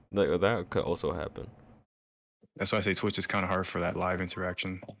 that could also happen. That's why I say Twitch is kind of hard for that live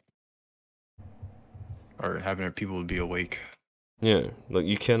interaction. Or having people be awake. Yeah, like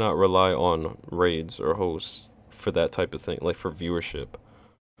you cannot rely on raids or hosts for that type of thing, like for viewership.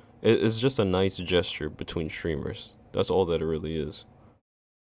 It's just a nice gesture between streamers. That's all that it really is.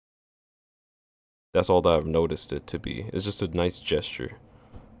 That's all that I've noticed it to be. It's just a nice gesture.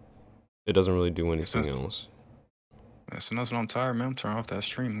 It doesn't really do anything else. Sometimes when I'm tired, man, I'm turning off that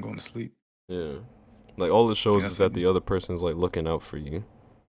stream. I'm going to sleep. Yeah. Like all it shows is that the other person's like looking out for you.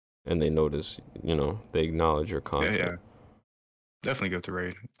 And they notice, they acknowledge your content. Yeah. Definitely go to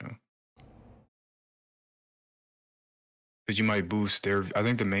raid. Yeah. Because you might boost their. I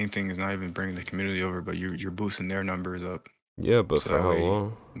think the main thing is not even bringing the community over, but you're boosting their numbers up. Yeah, but so for how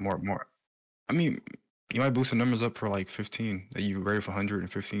long? More. I mean, you might boost the numbers up for like 15. That you raid for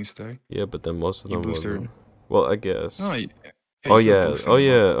 115 today. Yeah, but then most of them wasn't. Well, I guess. No, yeah.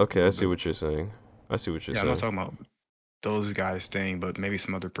 Okay, I see what you're saying. Yeah, I'm not talking about those guys staying, but maybe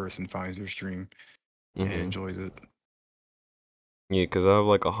some other person finds their stream and enjoys it. Yeah, because I have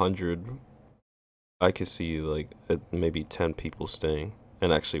like 100. I could see like maybe 10 people staying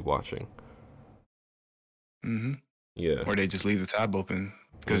and actually watching. Yeah. Or they just leave the tab open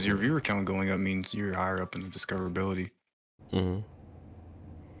because your viewer count going up means you're higher up in the discoverability.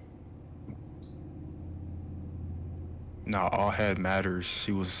 Now all head matters.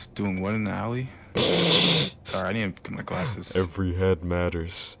 She was doing what in the alley? Sorry, I need to get my glasses. Every head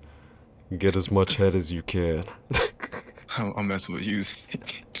matters. Get as much head as you can. I'm messing with you.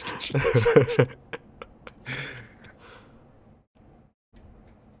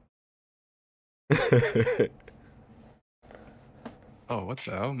 Oh, what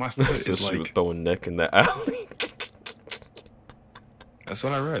the hell? My foot is she like was throwing neck in the alley. That's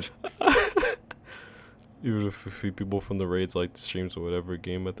what I read. Even if a few people from the raids like the streams or whatever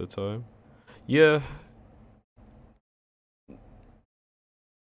game at the time. Yeah.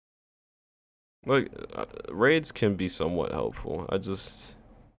 Like, raids can be somewhat helpful. You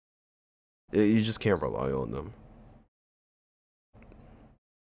just can't rely on them.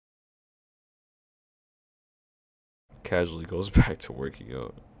 Casually goes back to working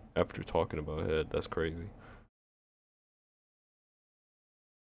out after talking about head. That's crazy.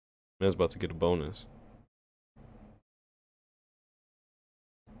 Man's about to get a bonus.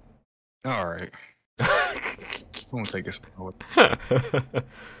 All right. Won't take us.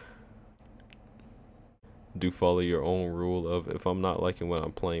 Do follow your own rule of if I'm not liking what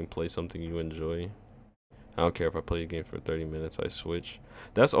I'm playing, play something you enjoy. I don't care if I play a game for 30 minutes, I switch.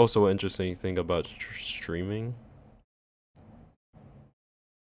 That's also an interesting thing about streaming.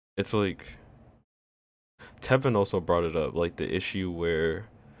 It's like Tevin also brought it up, like the issue where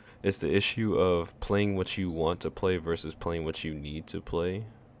It's the issue of playing what you want to play versus playing what you need to play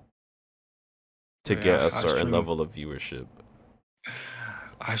to get Yeah, a certain level of viewership.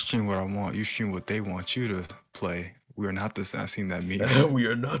 I stream what I want. You stream what they want you to play. We are not the same. I've seen that meme. We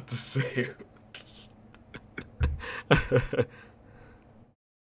are not the same.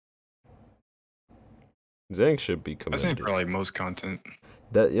 Zhang should be I commended. think for like most content.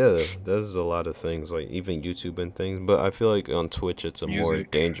 There's a lot of things, like even YouTube and things, but I feel like on Twitch it's a more Music.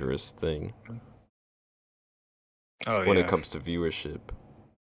 dangerous thing Oh when yeah. it comes to viewership.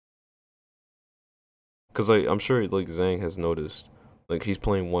 Cause like I'm sure like Zhang has noticed, like he's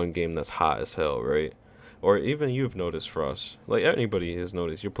playing one game that's hot as hell, right? Or even you've noticed, Frost. Like anybody has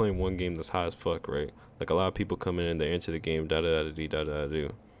noticed, you're playing one game that's hot as fuck, right? Like a lot of people come in and they're into the game, da da da da da da da.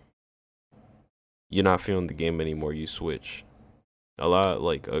 You're not feeling the game anymore. You switch. A lot,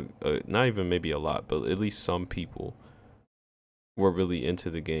 like not even maybe a lot, but at least some people were really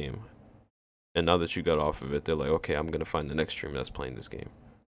into the game, and now that you got off of it, they're like, okay, I'm gonna find the next streamer that's playing this game.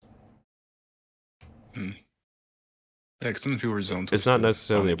 Yeah, some people are zoned. It's not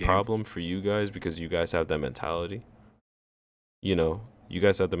necessarily a problem for you guys because you guys have that mentality. You know, you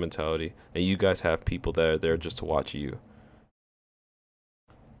guys have the mentality, and you guys have people that are there just to watch you.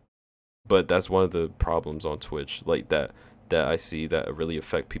 But that's one of the problems on Twitch, like that I see that really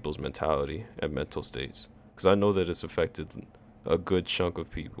affect people's mentality and mental states. Because I know that it's affected a good chunk of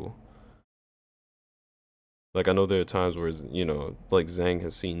people. Like I know there are times where, you know, like Zhang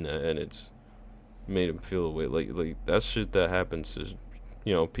has seen that and it's made him feel a way. Like that shit that happens to,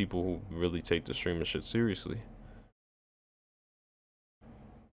 you know, people who really take the streaming shit seriously.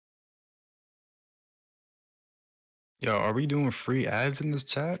 Yo, are we doing free ads in this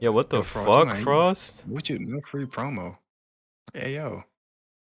chat? Yeah, what the fuck, Frost? What you no free promo? Hey yo,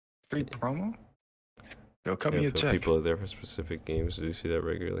 free promo? Yo, cut me a check. People are there for specific games. Do you see that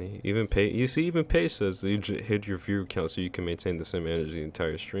regularly? Even Paige says you hit your view count so you can maintain the same energy the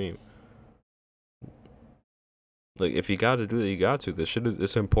entire stream. Like if you got to do it, you got to. This shit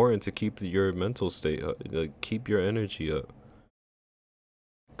it's important to keep your mental state up, like keep your energy up.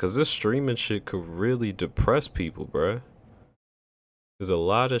 Cause this streaming shit could really depress people, bruh. There's a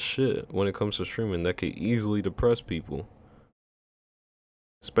lot of shit when it comes to streaming that could easily depress people.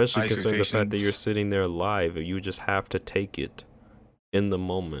 Especially considering the fact that you're sitting there live and you just have to take it in the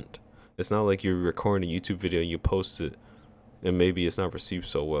moment. It's not like you're recording a YouTube video and you post it and maybe it's not received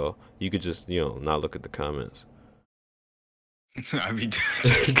so well. You could just, you know, not look at the comments. I mean,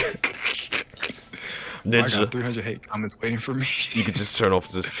 Ninja. I got 300 hate comments waiting for me. You could just turn off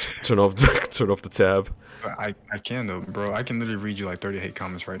the tab. I can though, bro. I can literally read you like 30 hate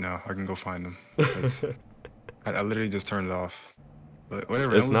comments right now. I can go find them. I literally just turned it off. But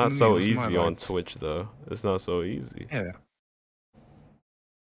whatever. It's not so easy on Twitch though. It's not so easy. Yeah.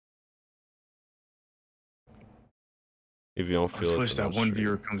 If you don't feel Twitch, that one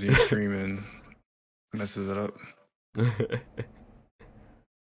viewer comes in your stream and messes it up.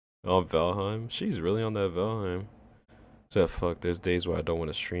 Oh, Valheim? She's really on that Valheim. So fuck, there's days where I don't want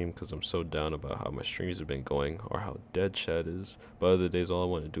to stream because I'm so down about how my streams have been going or how dead chat is. But other days, all I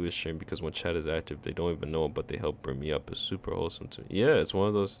want to do is stream because when chat is active, they don't even know it, but they help bring me up. It's super wholesome to me. Yeah, it's one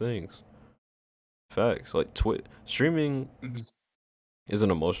of those things. Facts. Like, streaming is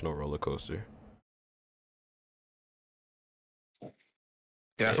an emotional roller coaster.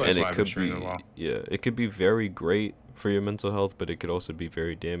 Yeah, and it could be, it could be very great for your mental health, but it could also be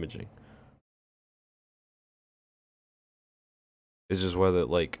very damaging. It's just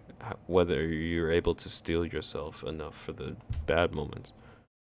whether you're able to steel yourself enough for the bad moments.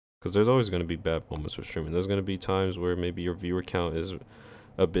 Because there's always going to be bad moments with streaming. There's going to be times where maybe your viewer count is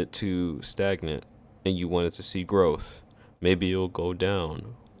a bit too stagnant and you wanted to see growth. Maybe it'll go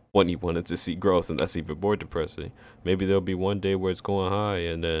down when you wanted to see growth, and that's even more depressing. Maybe there'll be one day where it's going high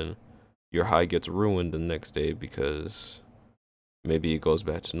and then your high gets ruined the next day because maybe it goes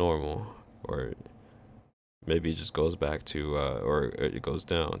back to normal, or maybe it just goes back to, or it goes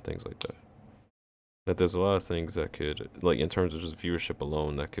down, things like that. That there's a lot of things that could, like in terms of just viewership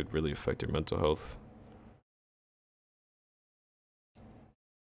alone, that could really affect your mental health.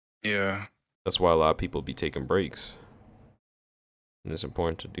 Yeah. That's why a lot of people be taking breaks. And it's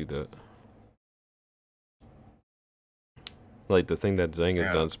important to do that. Like the thing that Zhang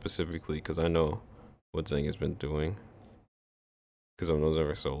has done specifically, because I know what Zhang has been doing. Because I've known him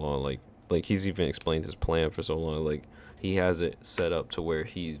for so long. Like he's even explained his plan for so long. Like he has it set up to where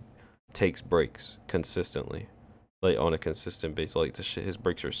he takes breaks consistently. Like on a consistent basis. Like his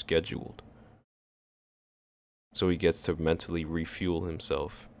breaks are scheduled. So he gets to mentally refuel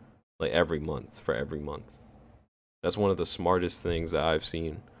himself. Like every month, for every month. That's one of the smartest things that I've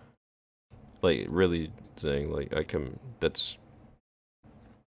seen Like really saying like I can. That's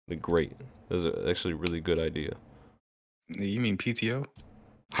like, great. That's actually a really good idea. You mean PTO?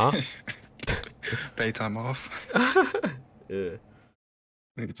 Huh? Pay time off. Yeah.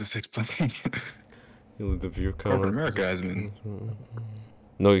 It just explains. You look the view count. Corporate America has been.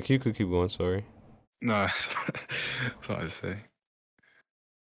 No, you could keep going. Sorry. Nah, that's all I say.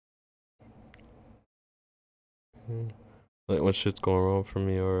 Like when shit's going wrong for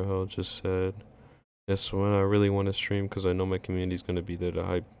me, or hell just said, it's when I really want to stream because I know my community's gonna be there to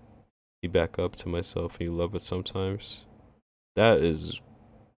hype me back up to myself, and you love it sometimes. That's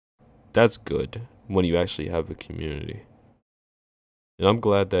good when you actually have a community. And I'm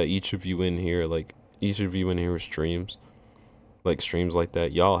glad that each of you in here streams, streams like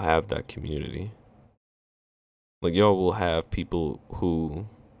that. Y'all have that community. Like y'all will have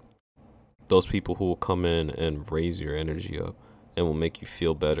those people who will come in and raise your energy up and will make you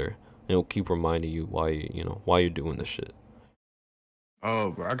feel better and will keep reminding you why you're doing this shit.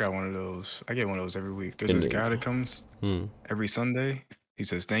 Oh, bro, I got one of those. I get one of those every week. There's this guy that comes every Sunday. He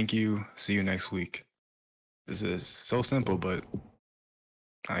says, "Thank you. See you next week." This is so simple, but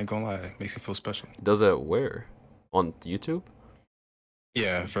I ain't gonna lie, it makes me feel special. Does that where? On YouTube?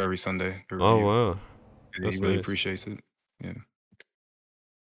 Yeah, for every Sunday. Oh wow. He really appreciates it. Yeah.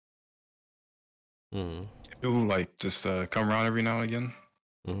 People like just come around every now and again.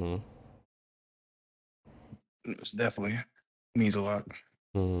 It definitely means a lot.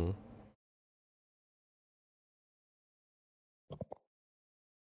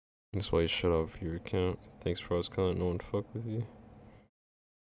 That's why you shut off your account. Thanks for us calling. No one fuck with you.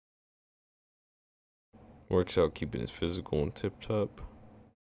 Works out keeping it physical and tip top.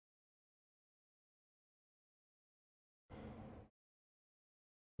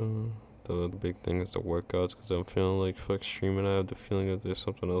 The big thing is the workouts, because I'm feeling like fuck streaming. I have the feeling that there's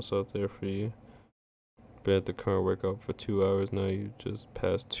something else out there for you. Been at the current workout for 2 hours now. You just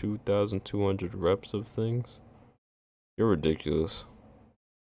passed 2,200 reps of things. You're ridiculous.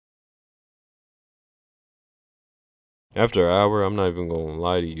 After an hour, I'm not even gonna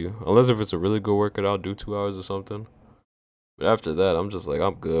lie to you. Unless if it's a really good workout, I'll do 2 hours or something. But after that, I'm just like,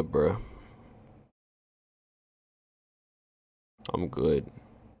 I'm good, bro. I'm good.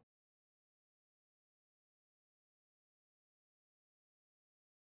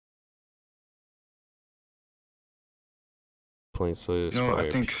 Plain sight I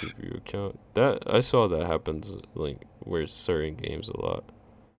think view account. That I saw that happens like where certain games a lot.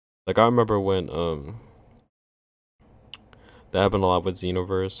 Like I remember when that happened a lot with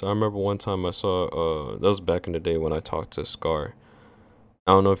Xenoverse. I remember one time I saw that was back in the day when I talked to Scar.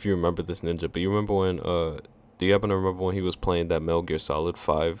 I don't know if you remember this ninja, but you remember when do you happen to remember when he was playing that Metal Gear Solid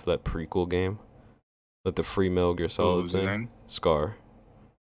 5, that prequel game? Like the free Metal Gear Solid thing? Name? Scar.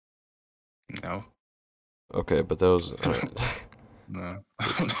 No. Okay, but that was No.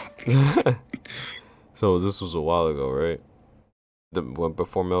 I don't know. So this was a while ago, right?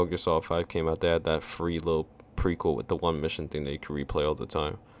 Before Metal Gear Solid 5 came out, they had that free little prequel with the one mission thing that you could replay all the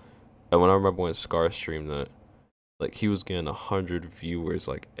time. And when I remember when Scar streamed that, like he was getting 100 viewers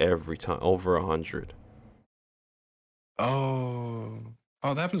like every time, over 100. Oh,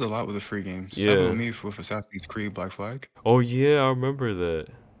 that happens a lot with the free games. Yeah. Happened with me with Assassin's Creed Black Flag. Oh yeah, I remember that.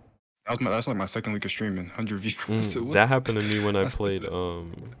 That's like my second week of streaming, 100 views. That happened to me when I played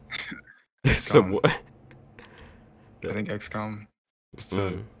So what? I think XCOM. It's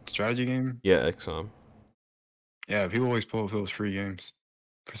the strategy game. Yeah, XCOM. Yeah, people always pull those free games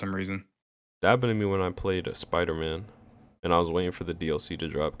for some reason. That happened to me when I played Spider-Man, and I was waiting for the DLC to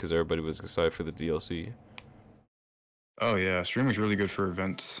drop because everybody was excited for the DLC. Oh yeah, streaming's really good for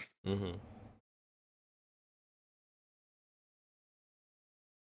events.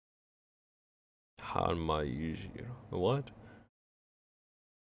 How am I usually what?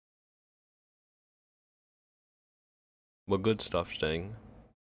 But good stuff, Stang.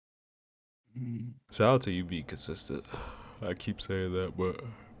 Shout out to you being consistent. I keep saying that, but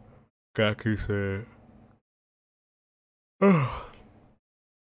gotta keep saying it.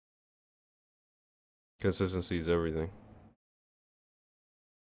 Consistency is everything.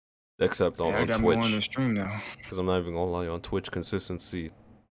 Except on I got Twitch. more on the stream now. Because I'm not even gonna lie, on Twitch, consistency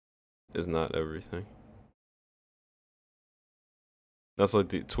is not everything. That's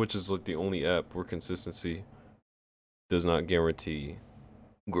like Twitch is like the only app where consistency does not guarantee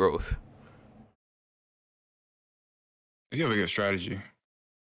growth. If you have a good strategy,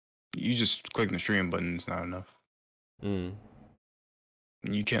 you just clicking the stream button is not enough. You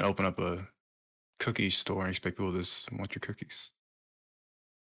can't open up a cookie store and expect people to just want your cookies.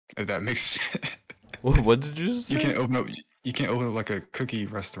 If that makes sense. What did you say? You can't open up. You can't open up like a cookie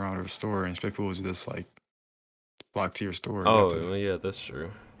restaurant or store and expect people to just like flock to your store. Oh, well, yeah, that's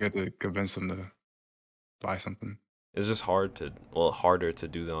true. You have to convince them to buy something. It's just harder to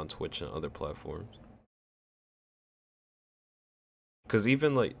do that on Twitch and other platforms. Because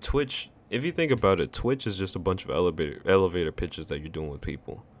even like Twitch, if you think about it, Twitch is just a bunch of elevator pitches that you're doing with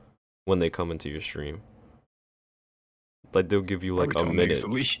people when they come into your stream. Like they'll give you like a minute.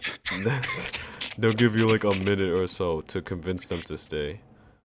 They'll give you like a minute or so to convince them to stay,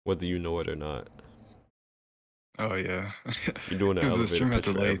 whether you know it or not. Oh yeah. You're doing an elevator the stream pitch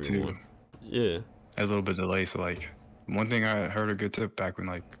has for delay everyone. too. Yeah. Has a little bit of delay, so like one thing I heard a good tip back when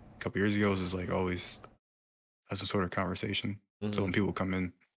like a couple years ago was like always have some sort of conversation. Mm-hmm. So when people come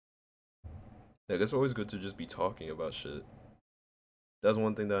in. Like it's always good to just be talking about shit. That's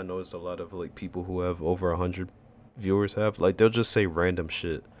one thing that I noticed a lot of like people who have over 100 viewers have. Like they'll just say random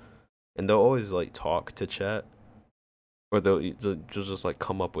shit. And they'll always like talk to chat. Or they'll just like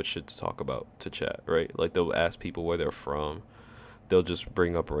come up with shit to talk about to chat, right? Like they'll ask people where they're from. They'll just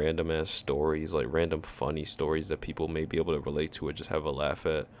bring up random ass stories, like random funny stories that people may be able to relate to or just have a laugh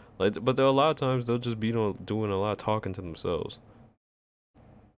at. Like, but there are a lot of times they'll just be doing a lot of talking to themselves.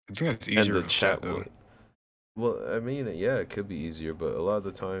 I think that's easier and the chat though. Well, I mean, yeah, it could be easier, but a lot of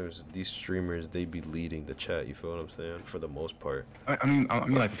the times these streamers they be leading the chat. You feel what I'm saying? For the most part. I mean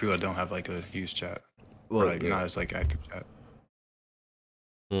like for people that don't have like a huge chat, well, or like not as like active chat.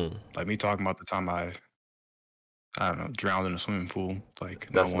 Like me talking about the time I don't know, drowned in a swimming pool. Like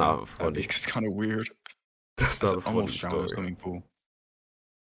that's not funny. It's kind of weird. That's not a funny almost drowned in a story. swimming pool.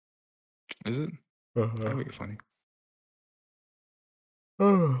 Is it? That would be funny.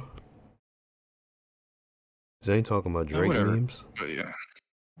 Zane talking about Drake memes. But yeah.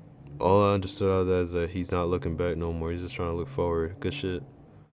 All I understood out of that is that he's not looking back no more. He's just trying to look forward. Good shit.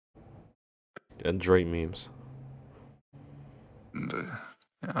 And Drake memes. But,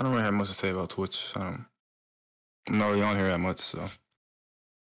 yeah, I don't really have much to say about Twitch. I'm not really on here that much, so I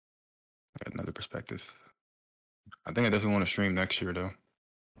got another perspective. I think I definitely want to stream next year though.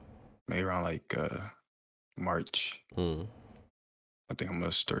 Maybe around like March. I think I'm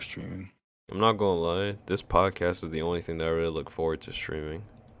gonna start streaming. I'm not gonna lie, this podcast is the only thing that I really look forward to streaming.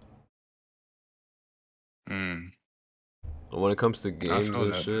 When it comes to games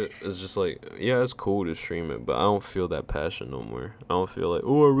and shit, it's just like, yeah, it's cool to stream it, but I don't feel that passion no more. I don't feel like,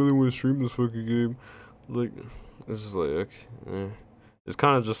 oh, I really want to stream this fucking game. Like, it's just like, okay, it's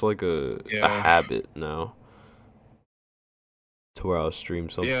kind of just like a habit now. To where I'll stream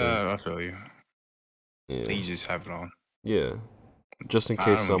something. Yeah, I feel you. Yeah. You just have it on. Yeah. Just in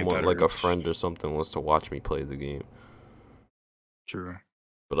case someone, like a friend or something, wants to watch me play the game. True.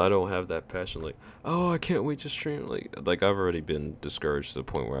 But I don't have that passion. Like, oh, I can't wait to stream. Like I've already been discouraged to the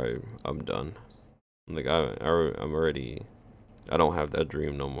point where I'm done. Like I'm already. I don't have that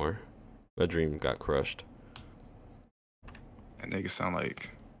dream no more. That dream got crushed. And niggas sound like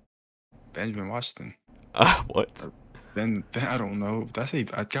Benjamin Washington. What? Ben, I don't know.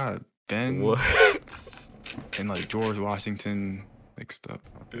 I got Ben. What? And like George Washington mixed up.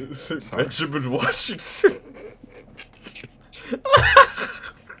 Benjamin Washington.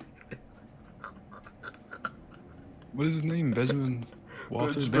 What is his name? Benjamin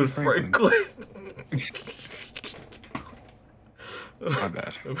Walter? Benjamin Franklin. My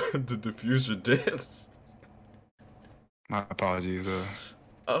bad. The diffuser dance. My apologies,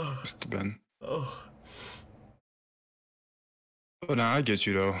 Mr. Ben. Oh. But nah, I get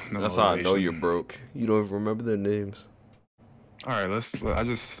you though. No That's how I know you're broke. You don't even remember their names. All right, let's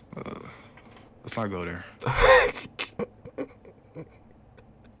not go there.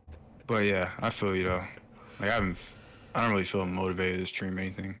 But yeah, I feel you though. Like I don't really feel motivated to stream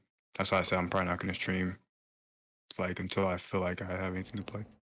anything. That's why I said I'm probably not gonna stream. It's like until I feel like I have anything to play.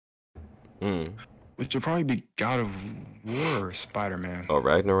 Which would probably be God of War or Spider-Man. Oh,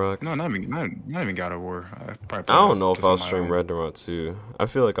 Ragnarok? No, not even God of War. I don't know if I'll stream Ragnarok too. I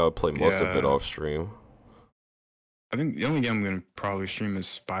feel like I would play most of it off stream. I think the only game I'm gonna probably stream is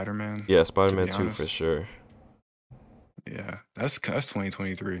Spider-Man. Yeah, Spider-Man 2 for sure. Yeah, that's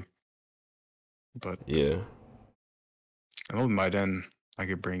 2023. But yeah, I'm hoping by then I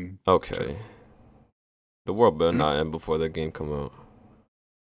could bring. Okay. The world better not end before that game come out.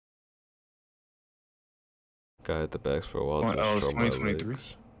 Guy at the backs for a while. It's 2023.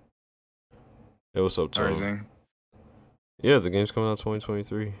 Hey, what's up, Tom? Yeah, the game's coming out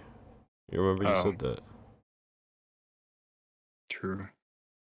 2023. You remember you said that? True.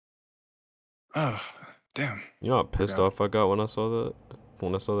 Oh, damn. You know how pissed off I got when I saw that?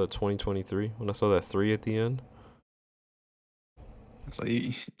 When I saw that 2023? When I saw that 3 at the end? It's like,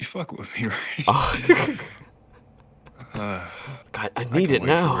 you fuck with me, right? God, I I need can it wait for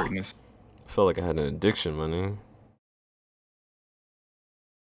now. greatness. I felt like I had an addiction, my nigga.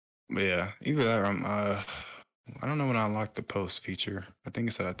 But yeah, either that or I don't know when I unlocked the post feature. I think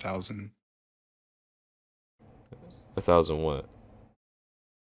it's at 1,000. 1,000 what?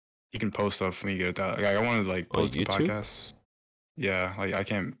 You can post stuff when you get that. Like, I wanted to like On post the YouTube? podcast. Yeah, like I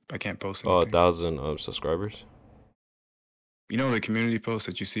can't post Oh, anything. 1,000 subscribers? You know the community post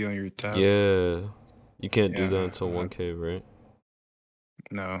that you see on your tab? Yeah. You can't do that Yeah, until 1K, right?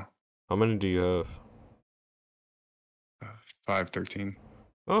 no, How many do you have? 513.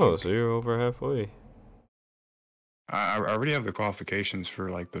 Oh, so you're over halfway. I already have the qualifications for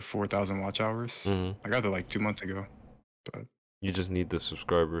like the 4,000 watch hours. Mm-hmm. I got that like 2 months ago, but You just need the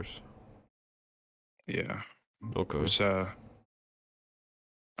subscribers. yeah, Okay. which I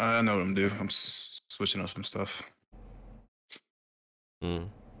know what I'm doing. I'm switching up some stuff. Mm.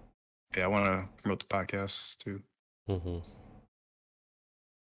 Yeah, I want to promote the podcast too. Mm-hmm.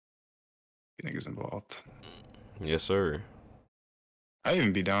 You niggas involved. Yes, sir. I'd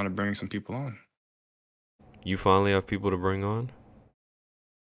even be down to bring some people on. You finally have people to bring on?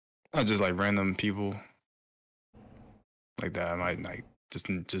 Not just like random people like that. I might like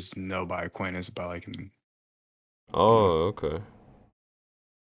just know by acquaintance, but like, Oh, okay.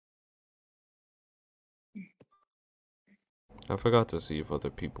 I forgot to see if other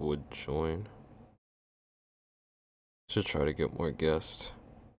people would join. Should try to get more guests.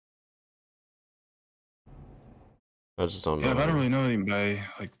 I just don't know. yeah, but I don't really know anybody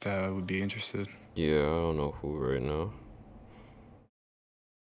like that would be interested. Yeah, I don't know who right now.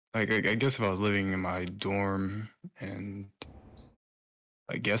 Like, I guess if I was living in my dorm, and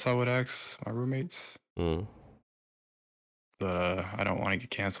I guess I would ask my roommates, Mm. but I don't want to get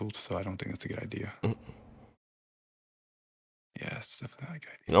canceled, so I don't think that's a good idea. Mm. Yeah, it's definitely not a good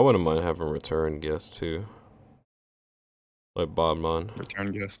idea. I wouldn't mind having return guests too. Like Bodman.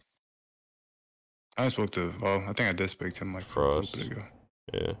 Return guests. I spoke to. Well, I think I did speak to him like a little Frost. bit ago.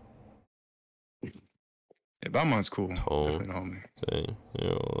 Yeah. Yeah, Balmain's cool. Tone. Definitely a homie. Dang. Yeah.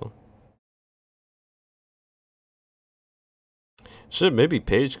 Well. Shit, maybe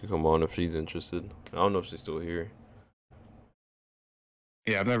Paige could come on if she's interested. I don't know if she's still here.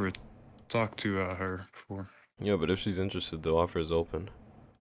 Yeah, I've never talked to her before. Yeah, but if she's interested, the offer is open.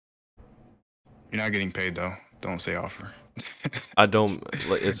 You're not getting paid though. Don't say offer. I don't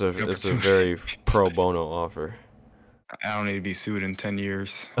like. It's a very pro bono offer. I don't need to be sued in 10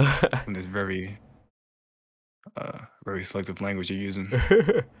 years from this very selective language you're using.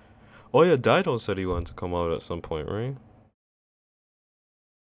 Oh yeah, Dido said he wanted to come out at some point, right?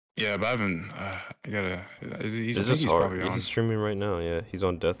 Yeah, but I haven't. I gotta. It's just he's hard. probably on. He's streaming right now. Yeah, he's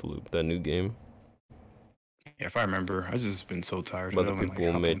on Deathloop, that new game. Yeah, if I remember, I've just been so tired. But of the it.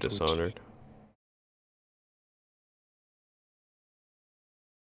 people who made Dishonored.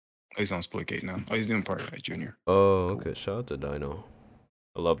 Oh, he's on Splitgate now. Oh, he's doing part of Junior. Oh, okay. Shout out to Dino.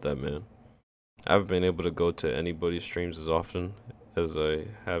 I love that man. I haven't been able to go to anybody's streams as often as I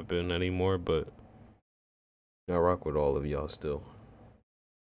have been anymore, but I rock with all of y'all still.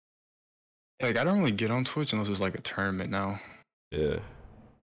 Like, I don't really get on Twitch unless it's like a tournament now. Yeah.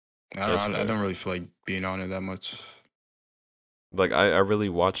 I don't really feel like being on it that much. Like, I really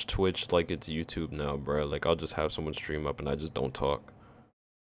watch Twitch like it's YouTube now, bro. Like, I'll just have someone stream up and I just don't talk.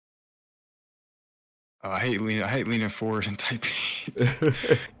 I hate leaning forward and typing.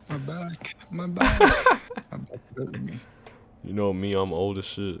 My back. My back hurting me. You know me, I'm old as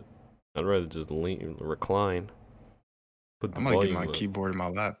shit. I'd rather just recline. Put the I'm gonna get volume my up. keyboard in my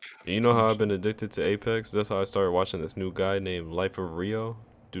lap. You know how I've been addicted to Apex? That's how I started watching this new guy named Life of Rio.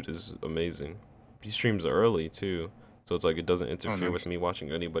 Dude is amazing. He streams early too, so it's like it doesn't interfere with me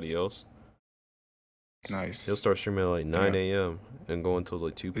watching anybody else. Nice. He'll start streaming at like 9 a.m. and go until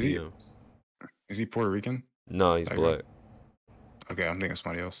like 2 p.m. Is he Puerto Rican? No, he's black. Okay, I'm thinking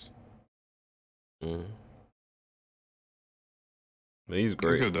somebody else. Mm. But he's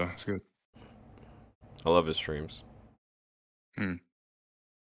great. It's good though. It's good. I love his streams. Hmm.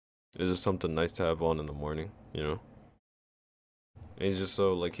 It's just something nice to have on in the morning, you know? And he's just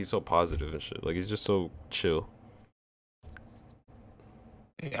so, like, he's so positive and shit. Like, he's just so chill.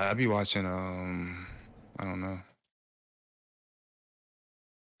 Yeah, I'd be watching, I don't know.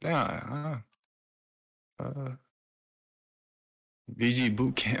 Yeah, BG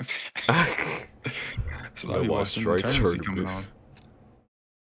Boot Camp. So I watched Strike Tournaments.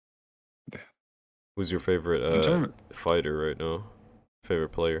 Who's your favorite fighter right now?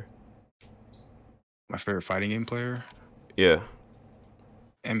 Favorite player? My favorite fighting game player? Yeah.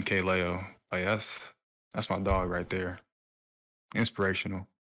 MK Leo. Like that's my dog right there. Inspirational.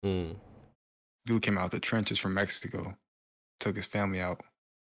 Mm. Dude came out the trenches from Mexico. took his family out.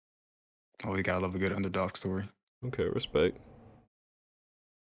 Oh, we gotta love a good underdog story. Okay, respect.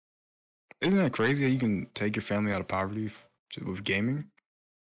 Isn't that crazy that you can take your family out of poverty with gaming?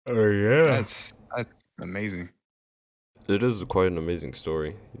 Oh yeah. That's amazing. It is quite an amazing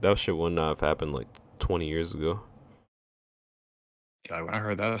story. That shit would not have happened like 20 years ago. Yeah, like when I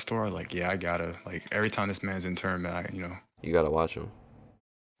heard that story, like, yeah, I gotta like every time this man's in tournament, You gotta watch him.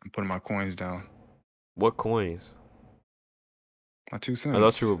 I'm putting my coins down. What coins? My 2 cents. I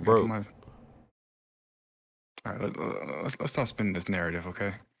thought you were broke. All right, let's stop spinning this narrative,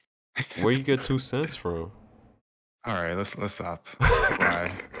 okay? Where you get 2 cents from? All right, let's stop before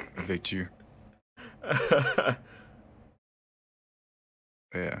I evict you.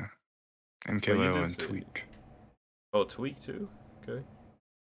 Yeah, MKLeo and Tweak. Oh, Tweak too. Okay.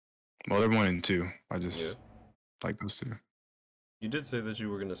 Well, they're 1 and 2. I just like those two. You did say that you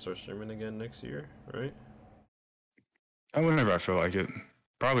were gonna start streaming again next year, right? Whenever I feel like it.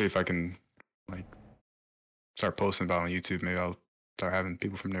 Probably if I can, like, start posting about it on YouTube, maybe I'll start having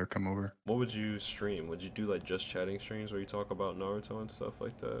people from there come over. What would you stream? Would you do like just chatting streams where you talk about Naruto and stuff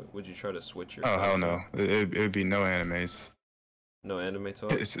like that? Would you try to switch your? Oh hell content? no! It would be no animes. No anime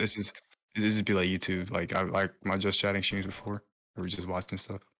talk. It's just be like YouTube. Like I like my just chatting streams before, or just watching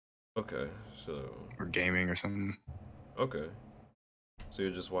stuff. Okay, so. Or gaming or something. Okay. So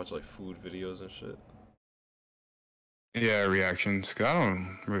you just watch like food videos and shit. Yeah, reactions. Cause I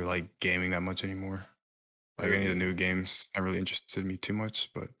don't really like gaming that much anymore. Like any of the new games, not really interested me too much.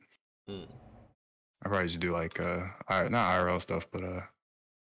 But I probably just do like not IRL stuff, but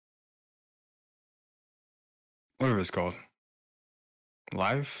whatever it's called.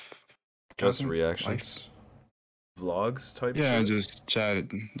 Live. Just reactions. Vlogs type shit? Yeah, just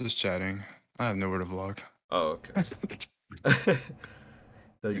chatting. I have nowhere to vlog. Oh, okay.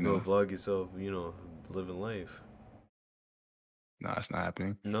 That you go vlog yourself, living life. Nah, it's not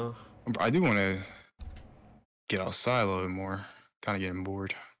happening. No. I do want to get outside a little bit more. Kind of getting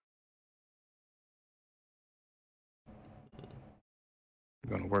bored. I'm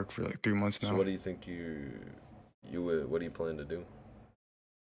going to work for like 3 months now. So what do you think what do you plan to do?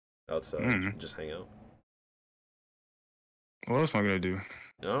 Outside? Just hang out? What else am I going to do?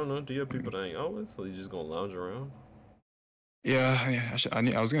 I don't know. Do you have people to hang out with? Or you just going to lounge around? Yeah,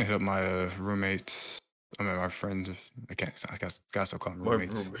 I was going to hit up my roommates. I mean, my friends. I gotta stop calling them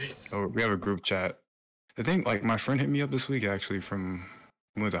roommates. My roommates. So we have a group chat. I think, like, my friend hit me up this week, actually, we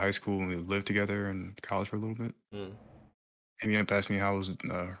went to high school and we lived together in college for a little bit. And he asked me how I was,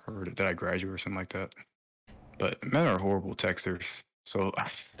 or did I graduate or something like that. But men are horrible texters. So,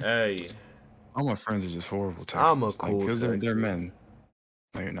 hey. All my friends are just horrible texters. I'm a cool because they're men.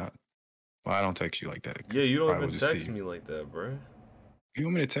 No, you're not. Well, I don't text you like that. Yeah, you don't even text me like that, bro. You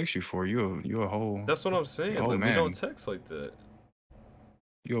want me to text you for? You a whole. That's what I'm saying. Like, we don't text like that.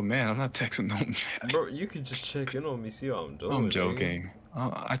 You a man. I'm not texting no man. Bro, you could just check in on me, see how I'm doing. I'm joking.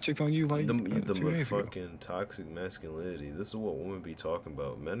 I checked on you like the 2 days ago. Fucking toxic masculinity. This is what women be talking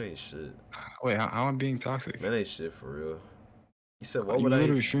about. Men ain't shit. Wait, how am I being toxic? Men ain't shit for real. You said what would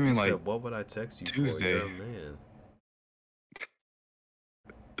I? Said, what would I text you Tuesday. for? You're a man.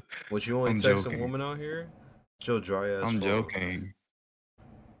 What, you only text a woman out here? Joe dry ass. I'm joking.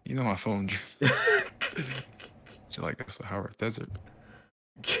 You know my phone. She like a Sahara Desert.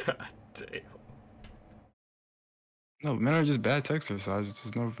 God damn. No, men are just bad texters. So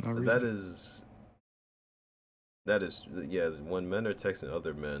just no reason. That is yeah. When men are texting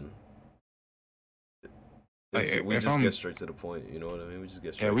other men, we just get straight to the point. You know what I mean? We just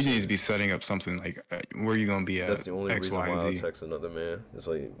get straight. Yeah, we need to be setting up something like where you gonna be at. That's the only X, reason Y, why I Z. text another man. It's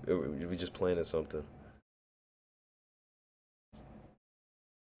like we just planning something,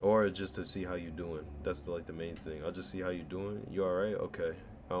 or just to see how you doing. That's the main thing. I'll just see how you doing. You all right? Okay.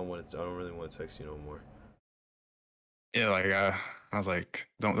 I don't really want to text you no more. Yeah, like I was like,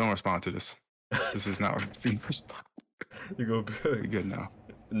 don't respond to this. This is not being respond. You go be good now.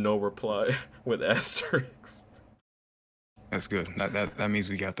 No reply with asterisks. That's good. That means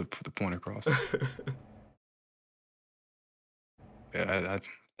we got the point across. Yeah, I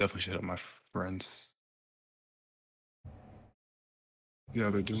definitely should have my friends. Yeah,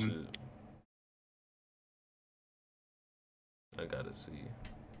 they're doing. Shit. I gotta see.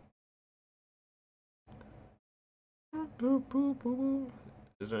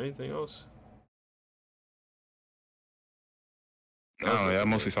 Is there anything else? No, I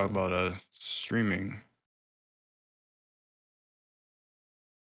mostly talk about streaming.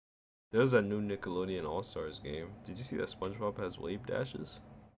 There's that new Nickelodeon All Stars game. Did you see that SpongeBob has wave dashes?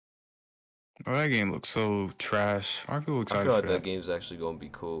 Oh, that game looks so trash. Aren't people excited? I feel like that game's actually gonna be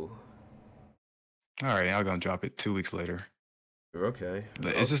cool. All right, I'm gonna drop it 2 weeks later. Okay,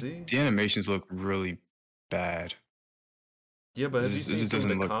 But I'll it's just see. the animations look really bad. Yeah, but have you It seen just some of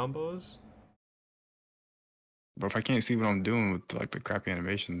the doesn't look. combos? But if I can't see what I'm doing with like the crappy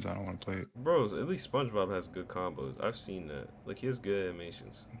animations, I don't want to play it. Bro, at least SpongeBob has good combos. I've seen that. Like, he has good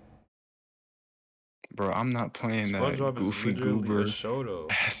animations. Bro, I'm not playing that SpongeBob is Goofy literally a Goober show, though.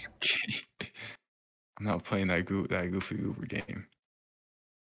 ass game. I'm not playing that Goofy Goober game.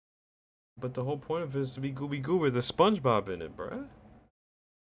 But the whole point of it is to be Gooby Goober. There's SpongeBob in it, bruh.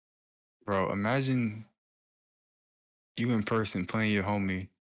 Bro, imagine you in person playing your homie.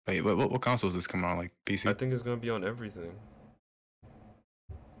 Wait, what console is this coming on? Like PC? I think it's gonna be on everything.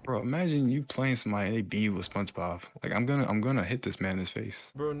 Bro, imagine you playing somebody and they beat you with SpongeBob. Like I'm gonna hit this man in his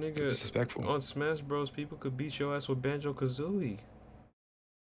face. Bro, nigga, Disrespectful. on Smash Bros, people could beat your ass with Banjo Kazooie.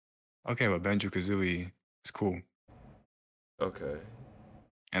 Okay, but Banjo-Kazooie is cool. Okay.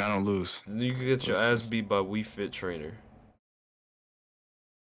 And I don't lose. Then you could get your ass beat by Wii Fit Trainer.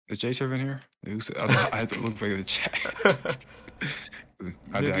 Is Jay Trev in here? I had to look back at the chat.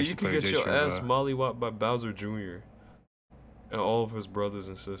 Nigga, you could get your ass mollywopped by Bowser Jr. and all of his brothers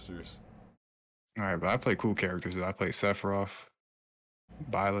and sisters. Alright, but I play cool characters. I play Sephiroth,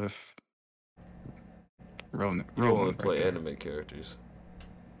 Byleth, You Roland only play there. anime characters.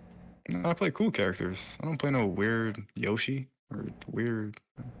 No, I play cool characters. I don't play no weird Yoshi or weird.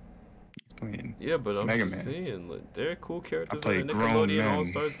 Playing Yeah, but I'm Mega just Man. saying, like, they're cool characters play in the grown Nickelodeon All men.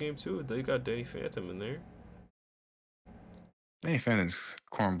 Stars Game too. They got Danny Phantom in there. Danny Phantom's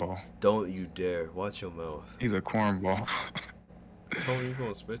cornball. Don't you dare. Watch your mouth. He's a cornball. Tony, you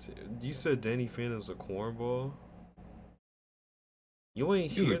gonna spit it? You said Danny Phantom's a cornball? You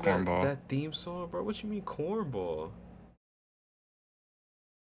ain't He's a hear cornball. that theme song, bro? What you mean cornball?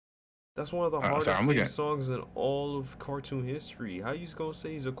 That's one of the hardest theme songs in all of cartoon history. How you gonna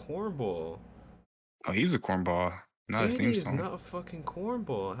say he's a cornball? Oh, he's a cornball. Not his Danny theme is song. not a fucking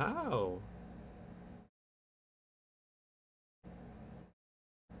cornball. How?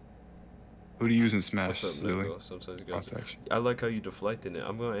 Who do you use in Smash? What's up, Lily? Nico? Sometimes you guys. Cross-section. I like how you deflecting it.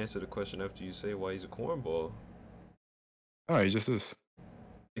 I'm gonna answer the question after you say why he's a cornball. Oh, he just is.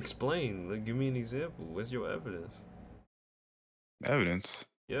 Explain. Like, give me an example. Where's your evidence? Evidence.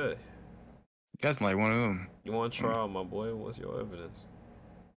 Yeah. You guys like one of them. You want trial, my boy? What's your evidence?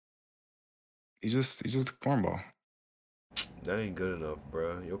 He's just a cornball. That ain't good enough,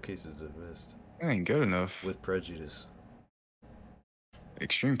 bro. Your case is dismissed. That ain't good enough. With prejudice.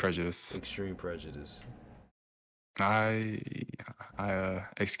 Extreme prejudice. Extreme prejudice. I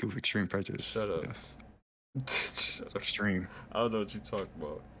execute with extreme prejudice. Shut up. Yes. Shut up. Extreme. I don't know what you talking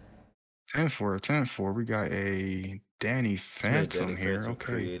about. 10-4. We got a Danny Phantom Danny here. Phantom Okay.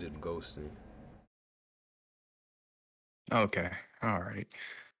 created ghosting. Okay. All right.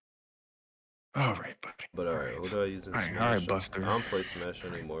 All right, buddy. But alright, what do I use in Smash? All right, Buster. I don't play Smash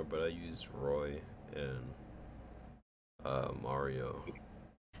anymore, but I use Roy and Mario.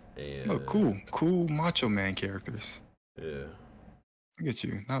 And Oh, cool Macho Man characters. yeah. Look at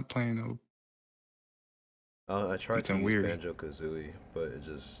you, not playing no. I tried to use weird. Banjo Kazooie, but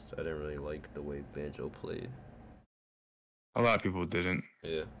I didn't really like the way Banjo played. A lot of people didn't.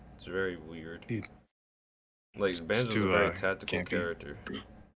 Yeah, it's very weird. Dude. Like, Banjo's a very tactical character.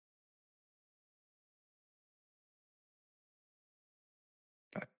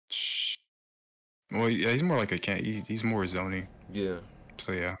 Well, yeah, he's more like he's more zony. Yeah.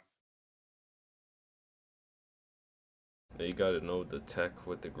 So yeah. Yeah, you gotta know the tech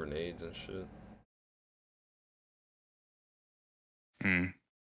with the grenades and shit.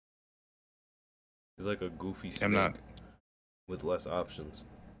 He's like a goofy snake with less options.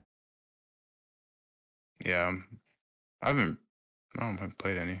 Yeah, I haven't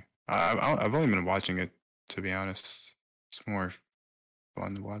played any. I've only been watching it, to be honest. It's more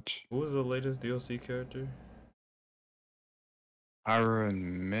fun to watch. Who was the latest DLC character? Pyra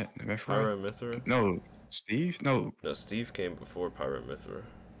and Mithra? Pyra and Mithra? No, Steve? No, Steve came before Pyra and Mithra.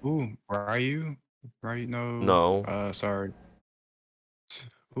 Ooh, Ryu? Ryu? No. No. Sorry.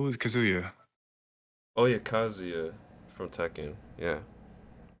 Who was Kazuya? Oh yeah, Kazuya from Tekken. Yeah.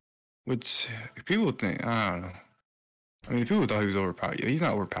 Which people think, I don't know. I mean, people thought he was overpowered. He's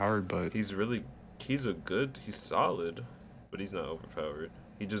not overpowered, but he's solid, but he's not overpowered.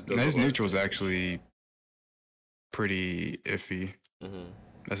 He just does. His neutral is actually pretty iffy.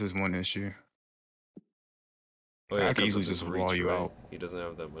 That's his one issue. Oh, yeah, I can easily just wall you out. He doesn't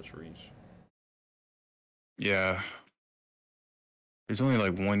have that much reach. Yeah. There's only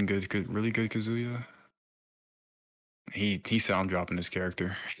like one really good Kazuya. He sound dropping his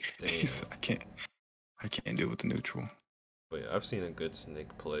character. I can't deal with the neutral. But yeah, I've seen a good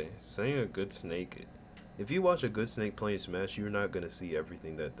Snake play. Saying a good Snake if you watch a good snake playing Smash, you're not gonna see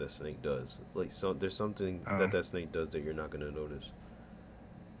everything that the snake does. Like, so there's something that snake does that you're not gonna notice.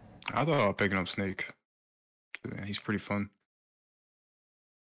 I thought about picking up Snake. Yeah, he's pretty fun.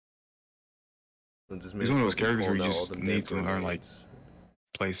 And this He's one of those supposed to be characters where pulling you out all just them need damn to learn like grenades.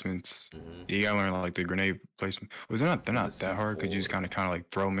 placements. Mhm. You gotta learn like the grenade placement. They're not And the that hard because you just C4. kind of like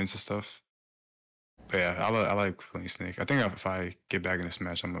throw them into stuff. But yeah, I like playing Snake. I think if I get back into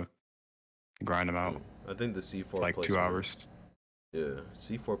Smash, I'm gonna grind them out. I think the C4 It's like placement, 2 hours. Yeah,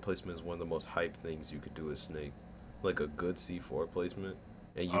 C4 placement is one of the most hyped things you could do with Snake. Like a good C4 placement,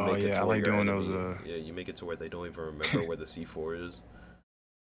 and you make it Yeah, to I where like your doing enemy, those. yeah, you make it to where they don't even remember where the C4 is.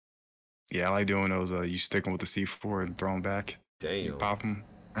 Yeah, I like doing those. You stick them with the C4 and throw them back. You Damn. pop them.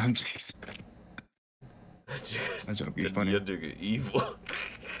 I'm just. That joke be funny. Your nigga evil.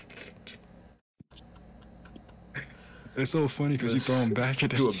 It's so funny because you throw them back at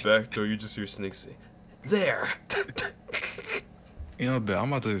Do a the. back throw, you just hear Snake say, "There." You know, but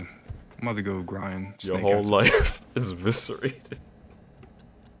I'm about to go grind. Your Snake whole after. life is eviscerated.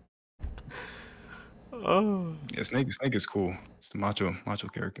 Oh. Yeah, Snake is cool. It's the macho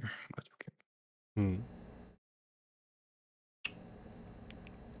character. Hmm.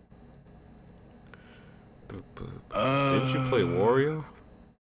 Didn't you play Wario?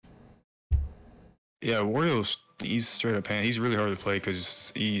 Yeah, Wario's he's straight up hand. He's really hard to play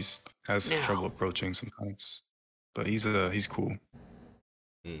because he's has trouble approaching sometimes. But he's cool.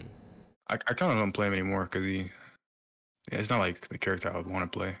 Hmm. I kind of don't play him anymore because it's not like the character I would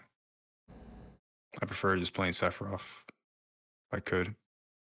want to play. I prefer just playing Sephiroth if I could.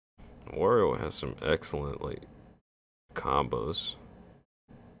 Wario has some excellent like combos.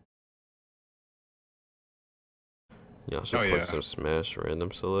 Y'all should play some Smash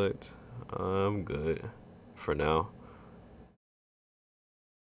Random Select. I'm good for now.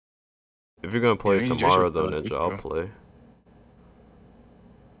 If you're gonna play it tomorrow, though, Ninja, I'll play.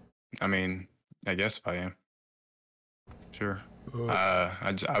 I mean, I guess I am. Sure.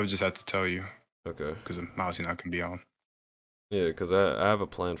 I would just have to tell you. Okay. Because I'm obviously not gonna be on. Yeah, because I have a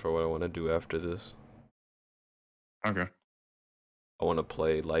plan for what I want to do after this. Okay. I want to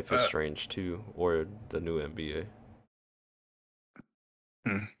play Life is Strange 2 or the new NBA.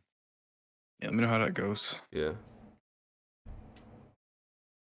 Yeah, let me know how that goes. Yeah.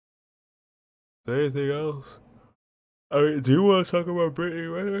 Anything else? I mean, do you want to talk about Brittany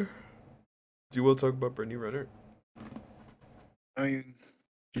Renner? Do you want to talk about Brittany Renner? I mean,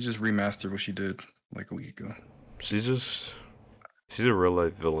 she just remastered what she did like a week ago. She's a real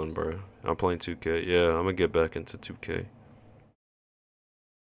life villain, bro. I'm playing 2K. Yeah, I'm gonna get back into 2K.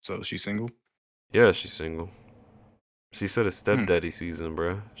 So she's single? Yeah, she's single. She said it's stepdaddy season,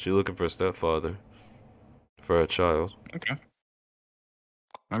 bro. She looking for a stepfather for her child. Okay.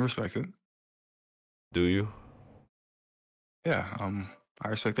 I respect it. Do you? Yeah, I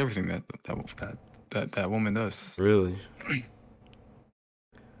respect everything that woman does. Really?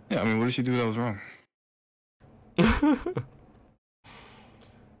 Yeah, I mean, what did she do that was wrong?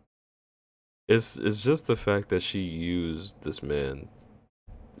 It's just the fact that she used this man.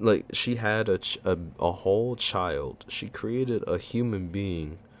 Like, she had a whole child. She created a human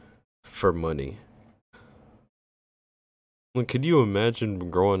being for money. Like, could you imagine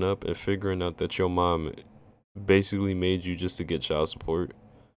growing up and figuring out that your mom basically made you just to get child support?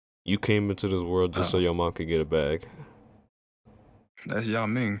 You came into this world just so your mom could get a bag. That's Yao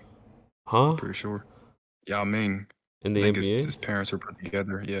Ming. Huh? Pretty sure. Yao Ming. In the NBA? His parents were put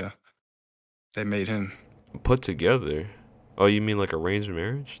together, yeah. They made him. Put together? Oh, you mean like arranged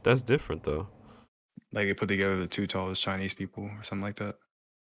marriage? That's different, though. Like they put together the 2 tallest Chinese people or something like that.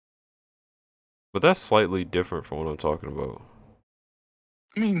 But that's slightly different from what I'm talking about.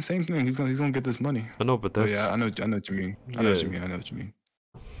 I mean, same thing. He's gonna get this money. I know, but that's... yeah, I know what you mean. I know what you mean.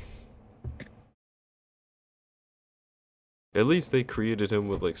 At least they created him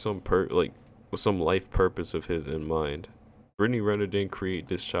with like with some life purpose of his in mind. Brittany Renner didn't create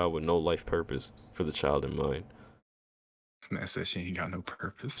this child with no life purpose for the child in mind. This man said she ain't got no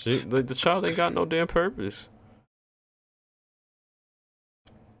purpose. The child ain't got no damn purpose.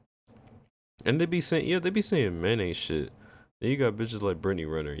 And they be saying men ain't shit. Then you got bitches like Brittany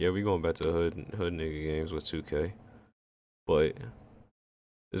Renner. Yeah, we going back to hood nigga games with 2K. But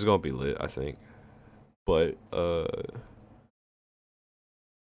it's gonna be lit, I think. But a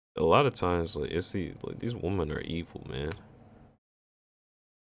lot of times like these women are evil, man.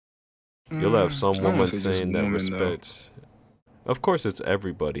 You'll have some woman saying that respect. Of course it's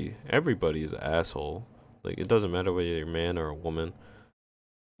everybody. Everybody is an asshole. Like it doesn't matter whether you're a man or a woman.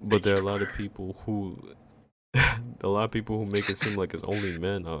 But there are a lot of people who make it seem like it's only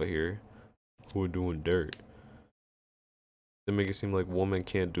men out here. who are doing dirt. They make it seem like women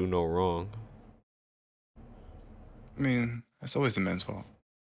can't do no wrong. I mean, it's always the men's fault.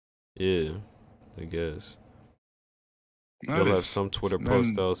 Yeah, I guess. No, You'll it have is. some Twitter It's post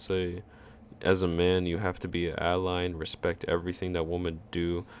men. that'll say, as a man, you have to be an ally and respect everything that women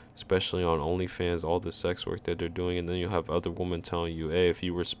do, especially on OnlyFans, all the sex work that they're doing. And then you'll have other women telling you, hey, if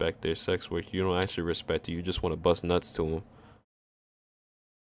you respect their sex work, you don't actually respect it. You just want to bust nuts to them.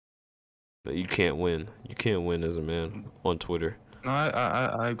 That you can't win. You can't win as a man on Twitter. No,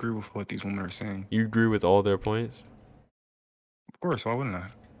 I agree with what these women are saying. You agree with all their points? Of course, why wouldn't I?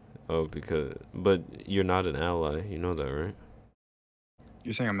 Oh, but you're not an ally. You know that, right?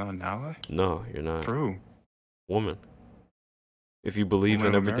 You're saying I'm not an ally? No, you're not. For who? Woman. If you believe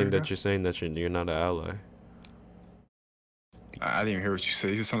Woman in of everything that America? you're saying, that you're not an ally. I didn't even hear what you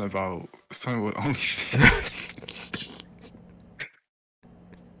said. You said something with OnlyFans.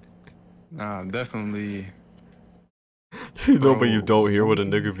 Nah, definitely. You know, but you Bro, don't hear what a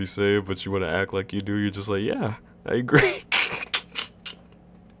nigga be saying, but you want to act like you do. You're just like, yeah, I agree.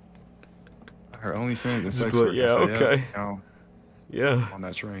 Her OnlyFans and Just sex be like, work. yeah, I said, okay. Yeah, Yeah, on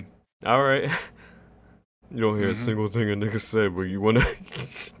that train. all right. You don't hear a Mhm. single thing a nigga say, but you wanna,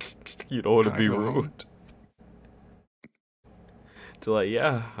 you don't wanna I be go home. rude. To like,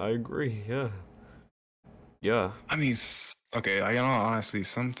 yeah, I agree. Yeah, yeah. I mean, okay, I know honestly,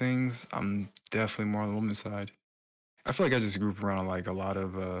 some things I'm definitely more on the woman's side. I feel like I just grew up around like a lot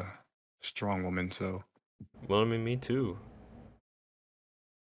of strong women, so Well, I mean, me too.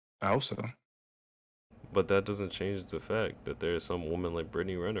 I hope so. But that doesn't change the fact that there's some woman like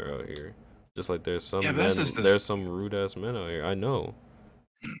Brittany Renner out here. Just like there's some Yeah, but men, that's just there's some rude ass men out here. I know.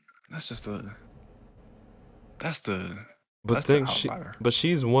 that's just the that's the But that's the think she, outlier. but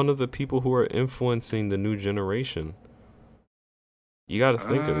she's one of the people who are influencing the new generation. You got to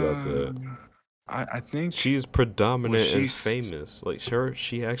think about that. I think She's predominant and she's famous. Like, sure,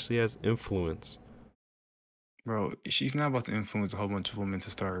 she actually has influence. bro, she's not about to influence a whole bunch of women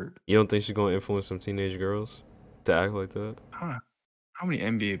to start. You don't think she's gonna influence some teenage girls to act like that? Huh? How many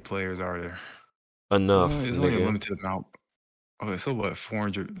NBA players are there? Enough, There's only a nigga. limited amount. Okay, so what?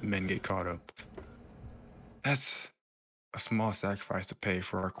 400 men get caught up. That's a small sacrifice to pay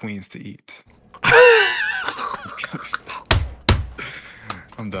for our queens to eat.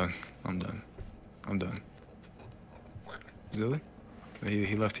 I'm done. I'm done. I'm done. Zilly?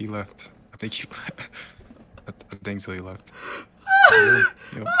 He left. He left. I think he. I think Zilly left. Zilly?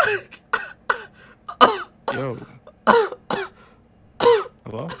 Yo.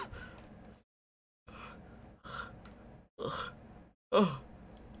 Hello?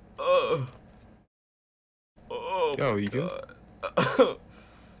 Oh, Yo, you good?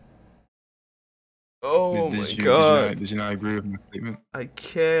 Oh Did my you, god. Did you not agree with my statement? I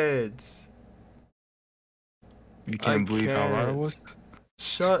can't. You can't believe how right I was?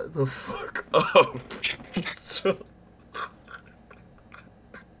 Shut the fuck up.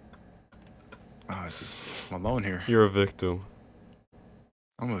 Oh, it's just I'm alone here. You're a victim.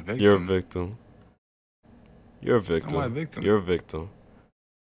 I'm a victim. You're a victim. You're a victim. I'm a victim. You're a victim.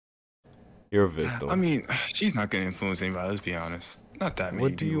 You're a victim. I mean, she's not gonna influence anybody. Let's be honest. Not that many.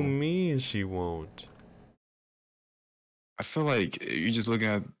 What do you people. mean she won't? I feel like you're just looking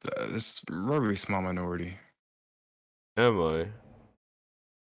at this very small minority. Am I?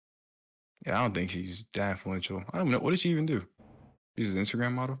 Yeah, I don't think she's that influential. I don't know. What did she even do? She's an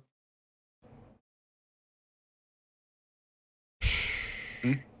Instagram model?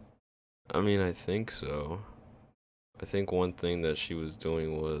 I mean, I think so. I think one thing that she was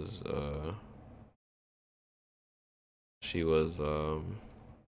doing was, she was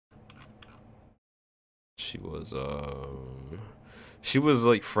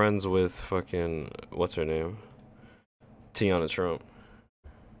like friends with fucking, what's her name? Tiana Trump.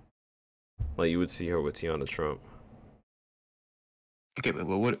 Like, you would see her with Tiana Trump. Okay, but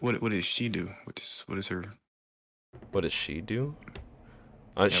what does she do? What is her? What does she do?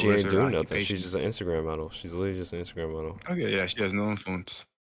 Yeah, She what is ain't her doing nothing. occupation? She's just an Instagram model. She's literally just an Instagram model. Okay, yeah, she has no influence.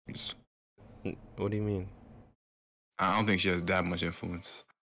 What do you mean? I don't think she has that much influence.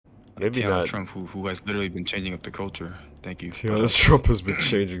 Maybe Tiana not. Trump, who has literally been changing up the culture. Thank you. Tiana Trump has been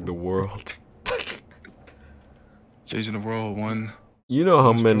changing the world. Changing the world one. You know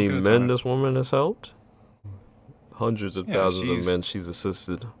how One many stroke at a men time. this woman has helped? Hundreds of Yeah, thousands of she's- men she's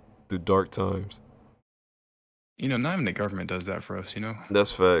assisted through dark times. You know, not even the government does that for us. You know,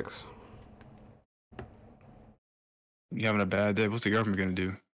 That's facts. you having a bad day. What's the government gonna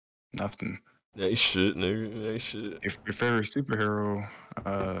do? Nothing. Ain't shit, nigga. Ain't shit. If your favorite superhero,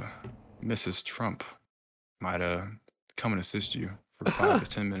 Mrs. Trump, might come and assist you for 5 to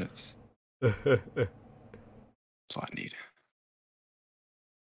 10 minutes. That's all I need.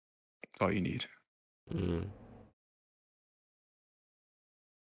 That's all you need. Mm.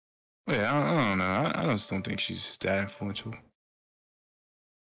 But yeah, I don't know. I just don't think she's that influential.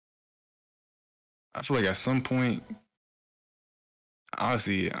 I feel like at some point,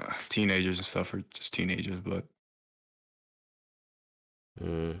 honestly, teenagers and stuff are just teenagers. But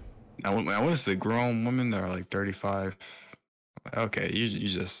now when it's the grown women that are like 35, okay, you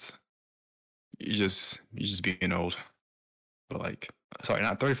just being old. But like, sorry,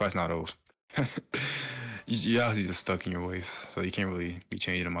 not 35 is not old. You're obviously just stuck in your ways, so you can't really be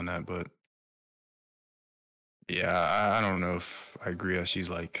changing them on that. But yeah, I don't know if I agree that she's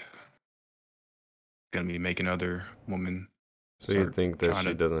like gonna be making other women So you start think that trying she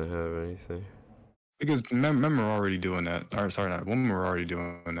to, doesn't have anything? because men were already doing that. Or sorry, not women were already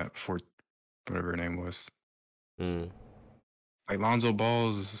doing that before whatever her name was. Like Lonzo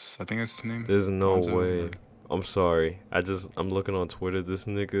Balls, I think that's his name. There's no Lonzo, way. or- I'm sorry. I'm looking on Twitter. This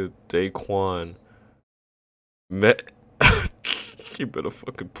nigga Daquan met. He been a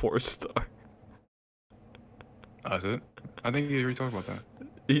fucking porn star. That's it. I think you already talked about that.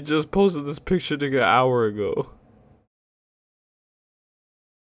 He just posted this picture nigga an hour ago.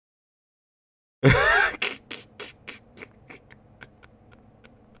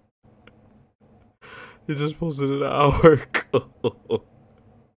 He just posted it an hour ago.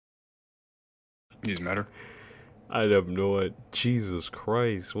 You just met her. I have no idea. Jesus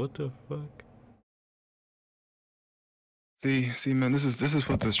Christ, what the fuck? See, man, this is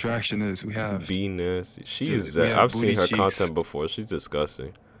what distraction is. We have Be nasty. She So is. we have I've seen booty her cheeks. content before. She's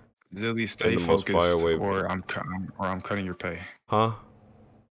disgusting. Zilly, stay the most focused, fire way- or I'm cutting your pay. Huh?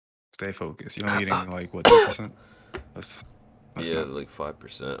 Stay focused. You're only getting like what 2%? That's Yeah, not, like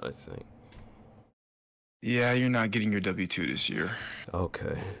 5%, I think. yeah, you're not getting your W-2 this year.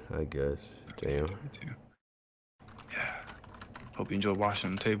 Okay, I guess. Damn. W2. Yeah. Hope you enjoy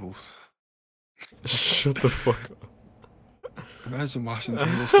washing them tables. Shut the fuck up. Imagine washing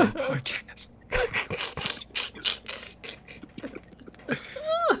tables for a podcast.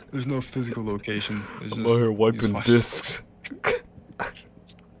 There's no physical location. There's I'm out here you wiping just wash- discs.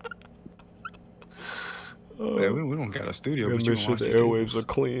 Yeah, we don't got a studio, Gotta but you make can sure wash the these airwaves tables. are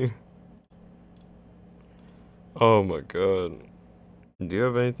clean. Oh my god. Do you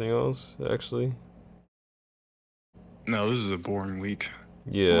have anything else, actually? No, this is a boring week.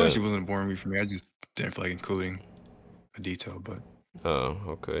 Yeah. Well, actually, it wasn't a boring week for me. I just didn't feel like including a detail, but Oh,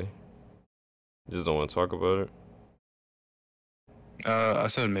 okay. Just don't want to talk about it? I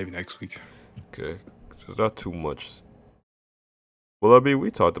said maybe next week. Okay. So it's not too much. Well, I mean,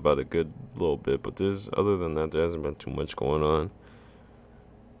 we talked about a good little bit, but other than that, there hasn't been too much going on.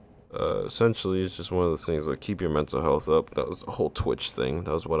 Essentially, it's just one of those things like keep your mental health up. That was the whole Twitch thing.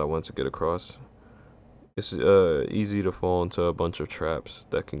 That was what I wanted to get across. It's easy to fall into a bunch of traps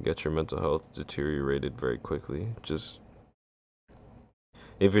that can get your mental health deteriorated very quickly. Just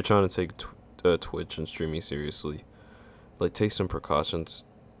if you're trying to take Twitch and streaming seriously, like take some precautions,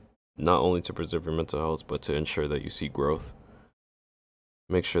 not only to preserve your mental health, but to ensure that you see growth.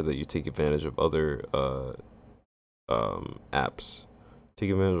 Make sure that you take advantage of other apps. Take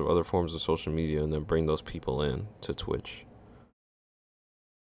advantage of other forms of social media and then bring those people in to Twitch.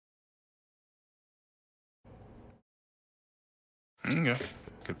 Yeah,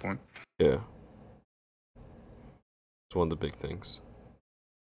 good point. Yeah. It's one of the big things.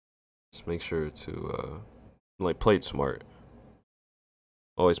 Just make sure to, play it smart.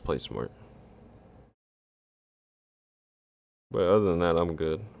 Always play smart. But other than that, I'm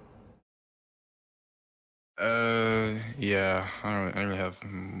good. Yeah, I don't really have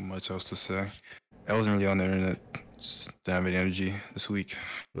much else to say. I wasn't really on the internet. Just didn't have any energy this week.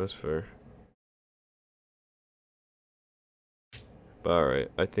 That's fair. But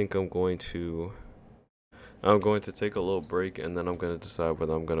alright, I think I'm going to take a little break and then I'm going to decide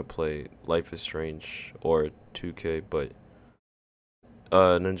whether I'm going to play Life is Strange or 2K, but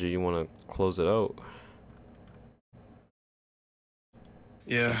Ninja, you want to close it out?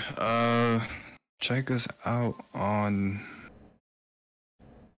 Yeah, check us out on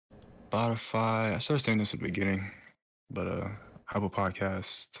Spotify. I started saying this at the beginning, but Apple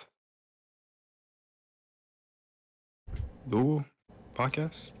Podcast, Google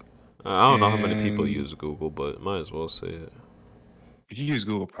Podcast. I don't know how many people And- use Google, but might as well say it. If you use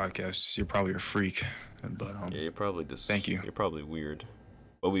Google Podcasts, you're probably a freak. But Yeah, you're probably just. Thank you. You're probably weird,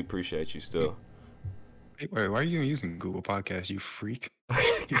 but we appreciate you still. Wait, why are you using Google Podcasts, you freak?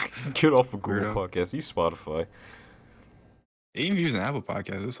 Get off of Google Weirdo. Podcasts. Use Spotify. Even using Apple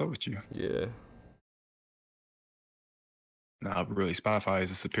Podcasts, what's up with you? Yeah. Nah, but really, Spotify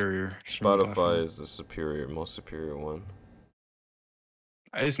is a superior streaming Spotify platform. is the most superior one.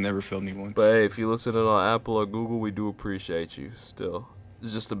 It's never failed me once. But hey, if you listen on Apple or Google, we do appreciate you still.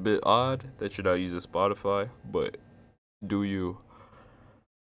 It's just a bit odd that you're not using Spotify, but do you?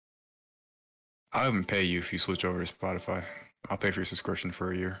 I'll even pay you if you switch over to Spotify. I'll pay for your subscription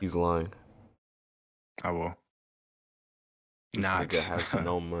for a year. He's lying. I will. This Not. nigga has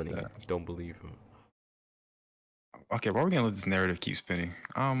no money. Don't believe him. Okay, why are we gonna let this narrative keep spinning?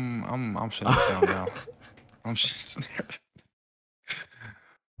 I'm shutting this down now. I'm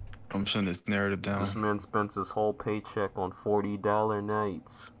shutting this narrative down. This man spends his whole paycheck on $40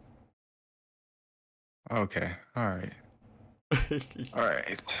 nights. Okay, all right. All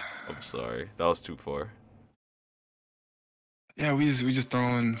right. I'm sorry, that was too far. Yeah, we just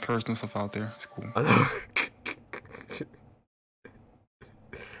throwing personal stuff out there. It's cool.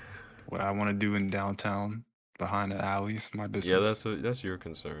 What I want to do in downtown, behind the alleys, my business. Yeah, that's your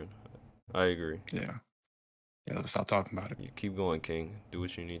concern. I agree. Yeah. Let's stop talking about it. You keep going, King. Do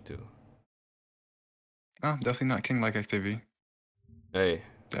what you need to. No, definitely not king-like activity. Hey.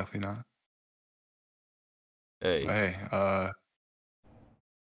 Definitely not. Hey. But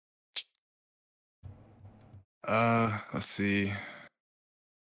hey, let's see.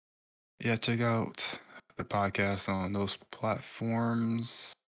 Yeah, check out the podcast on those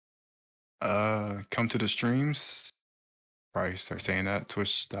platforms. Come to the streams. Probably start saying that.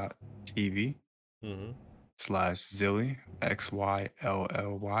 Twitch.tv /Zilly,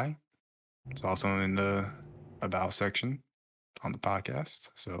 XYLLY. It's also in the about section on the podcast.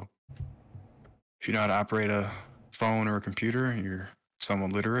 So if you know how to operate a phone or a computer and you're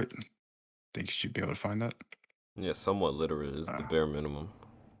somewhat literate, I think you should be able to find that. Yeah, somewhat literate is the bare minimum.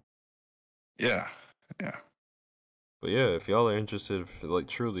 Yeah. But yeah, if y'all are interested, like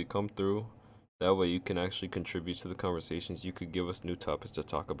truly come through. That way you can actually contribute to the conversations. You could give us new topics to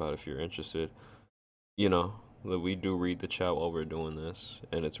talk about if you're interested. You know, that we do read the chat while we're doing this,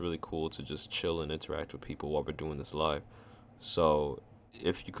 and it's really cool to just chill and interact with people while we're doing this live. So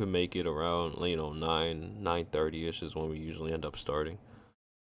if you could make it around, 9:30ish is when we usually end up starting.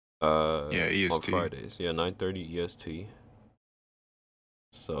 EST. On Fridays. Yeah, 9:30 EST.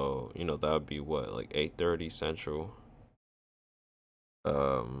 So, that would be what, like 8:30 Central.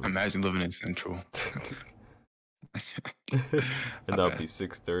 Imagine living in Central. And that'd be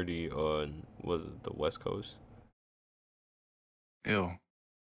 6:30 on, was it the West Coast? Ew.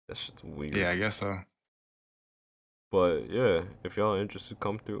 That shit's weird. Yeah, I guess so. But yeah, if y'all are interested,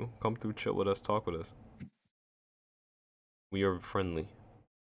 come through, chill with us, talk with us. We are friendly.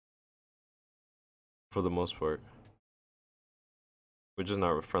 For the most part. We're just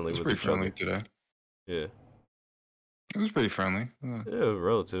not friendly with each other. It was pretty friendly today. Yeah. It was pretty friendly. Yeah,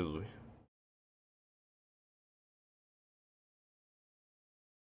 relatively.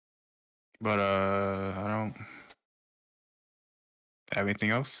 But I don't have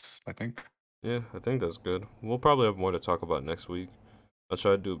anything else, I think. Yeah, I think that's good. We'll probably have more to talk about next week. I'll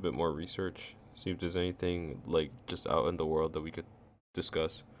try to do a bit more research, see if there's anything just out in the world that we could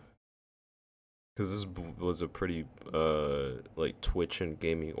discuss. Because this was a pretty Twitch and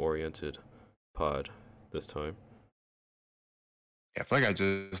gaming oriented pod this time. Yeah, I feel like I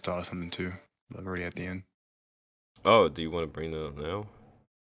just thought of something too, but already at the end. Oh, do you want to bring that up now?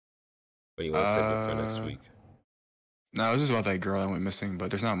 Or do you want to save it for next week? No, it was just about that girl that went missing,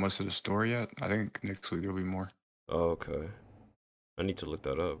 but there's not much to the story yet. I think next week there'll be more. Oh, okay. I need to look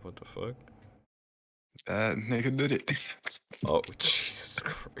that up. What the fuck? That nigga did it. Oh, Jesus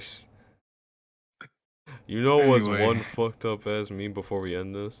Christ. You know what's one fucked up ass meme before we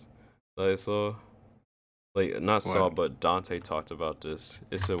end this that I saw? But Dante talked about this.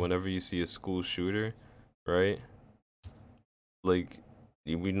 It said whenever you see a school shooter, right? We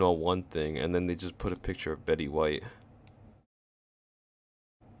know one thing, and then they just put a picture of Betty White.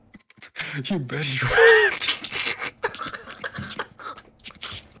 You Betty White.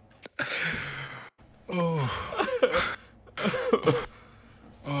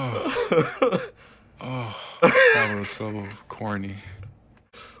 That was so corny.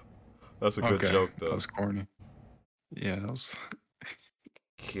 That's a good joke, though. That was corny. Yeah, that was.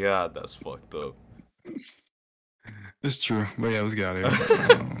 God, that's fucked up. It's true, but yeah, let's get out of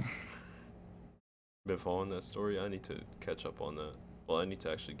here. Been following that story. I need to catch up on that. Well, I need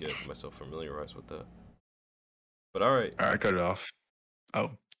to actually get myself familiarized with that. But all right. All right, cut it off.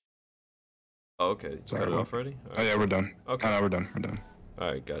 Oh, okay. Sorry, cut it off already? Right. Oh yeah, we're done. Okay. No, we're done. We're done.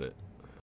 All right, got it.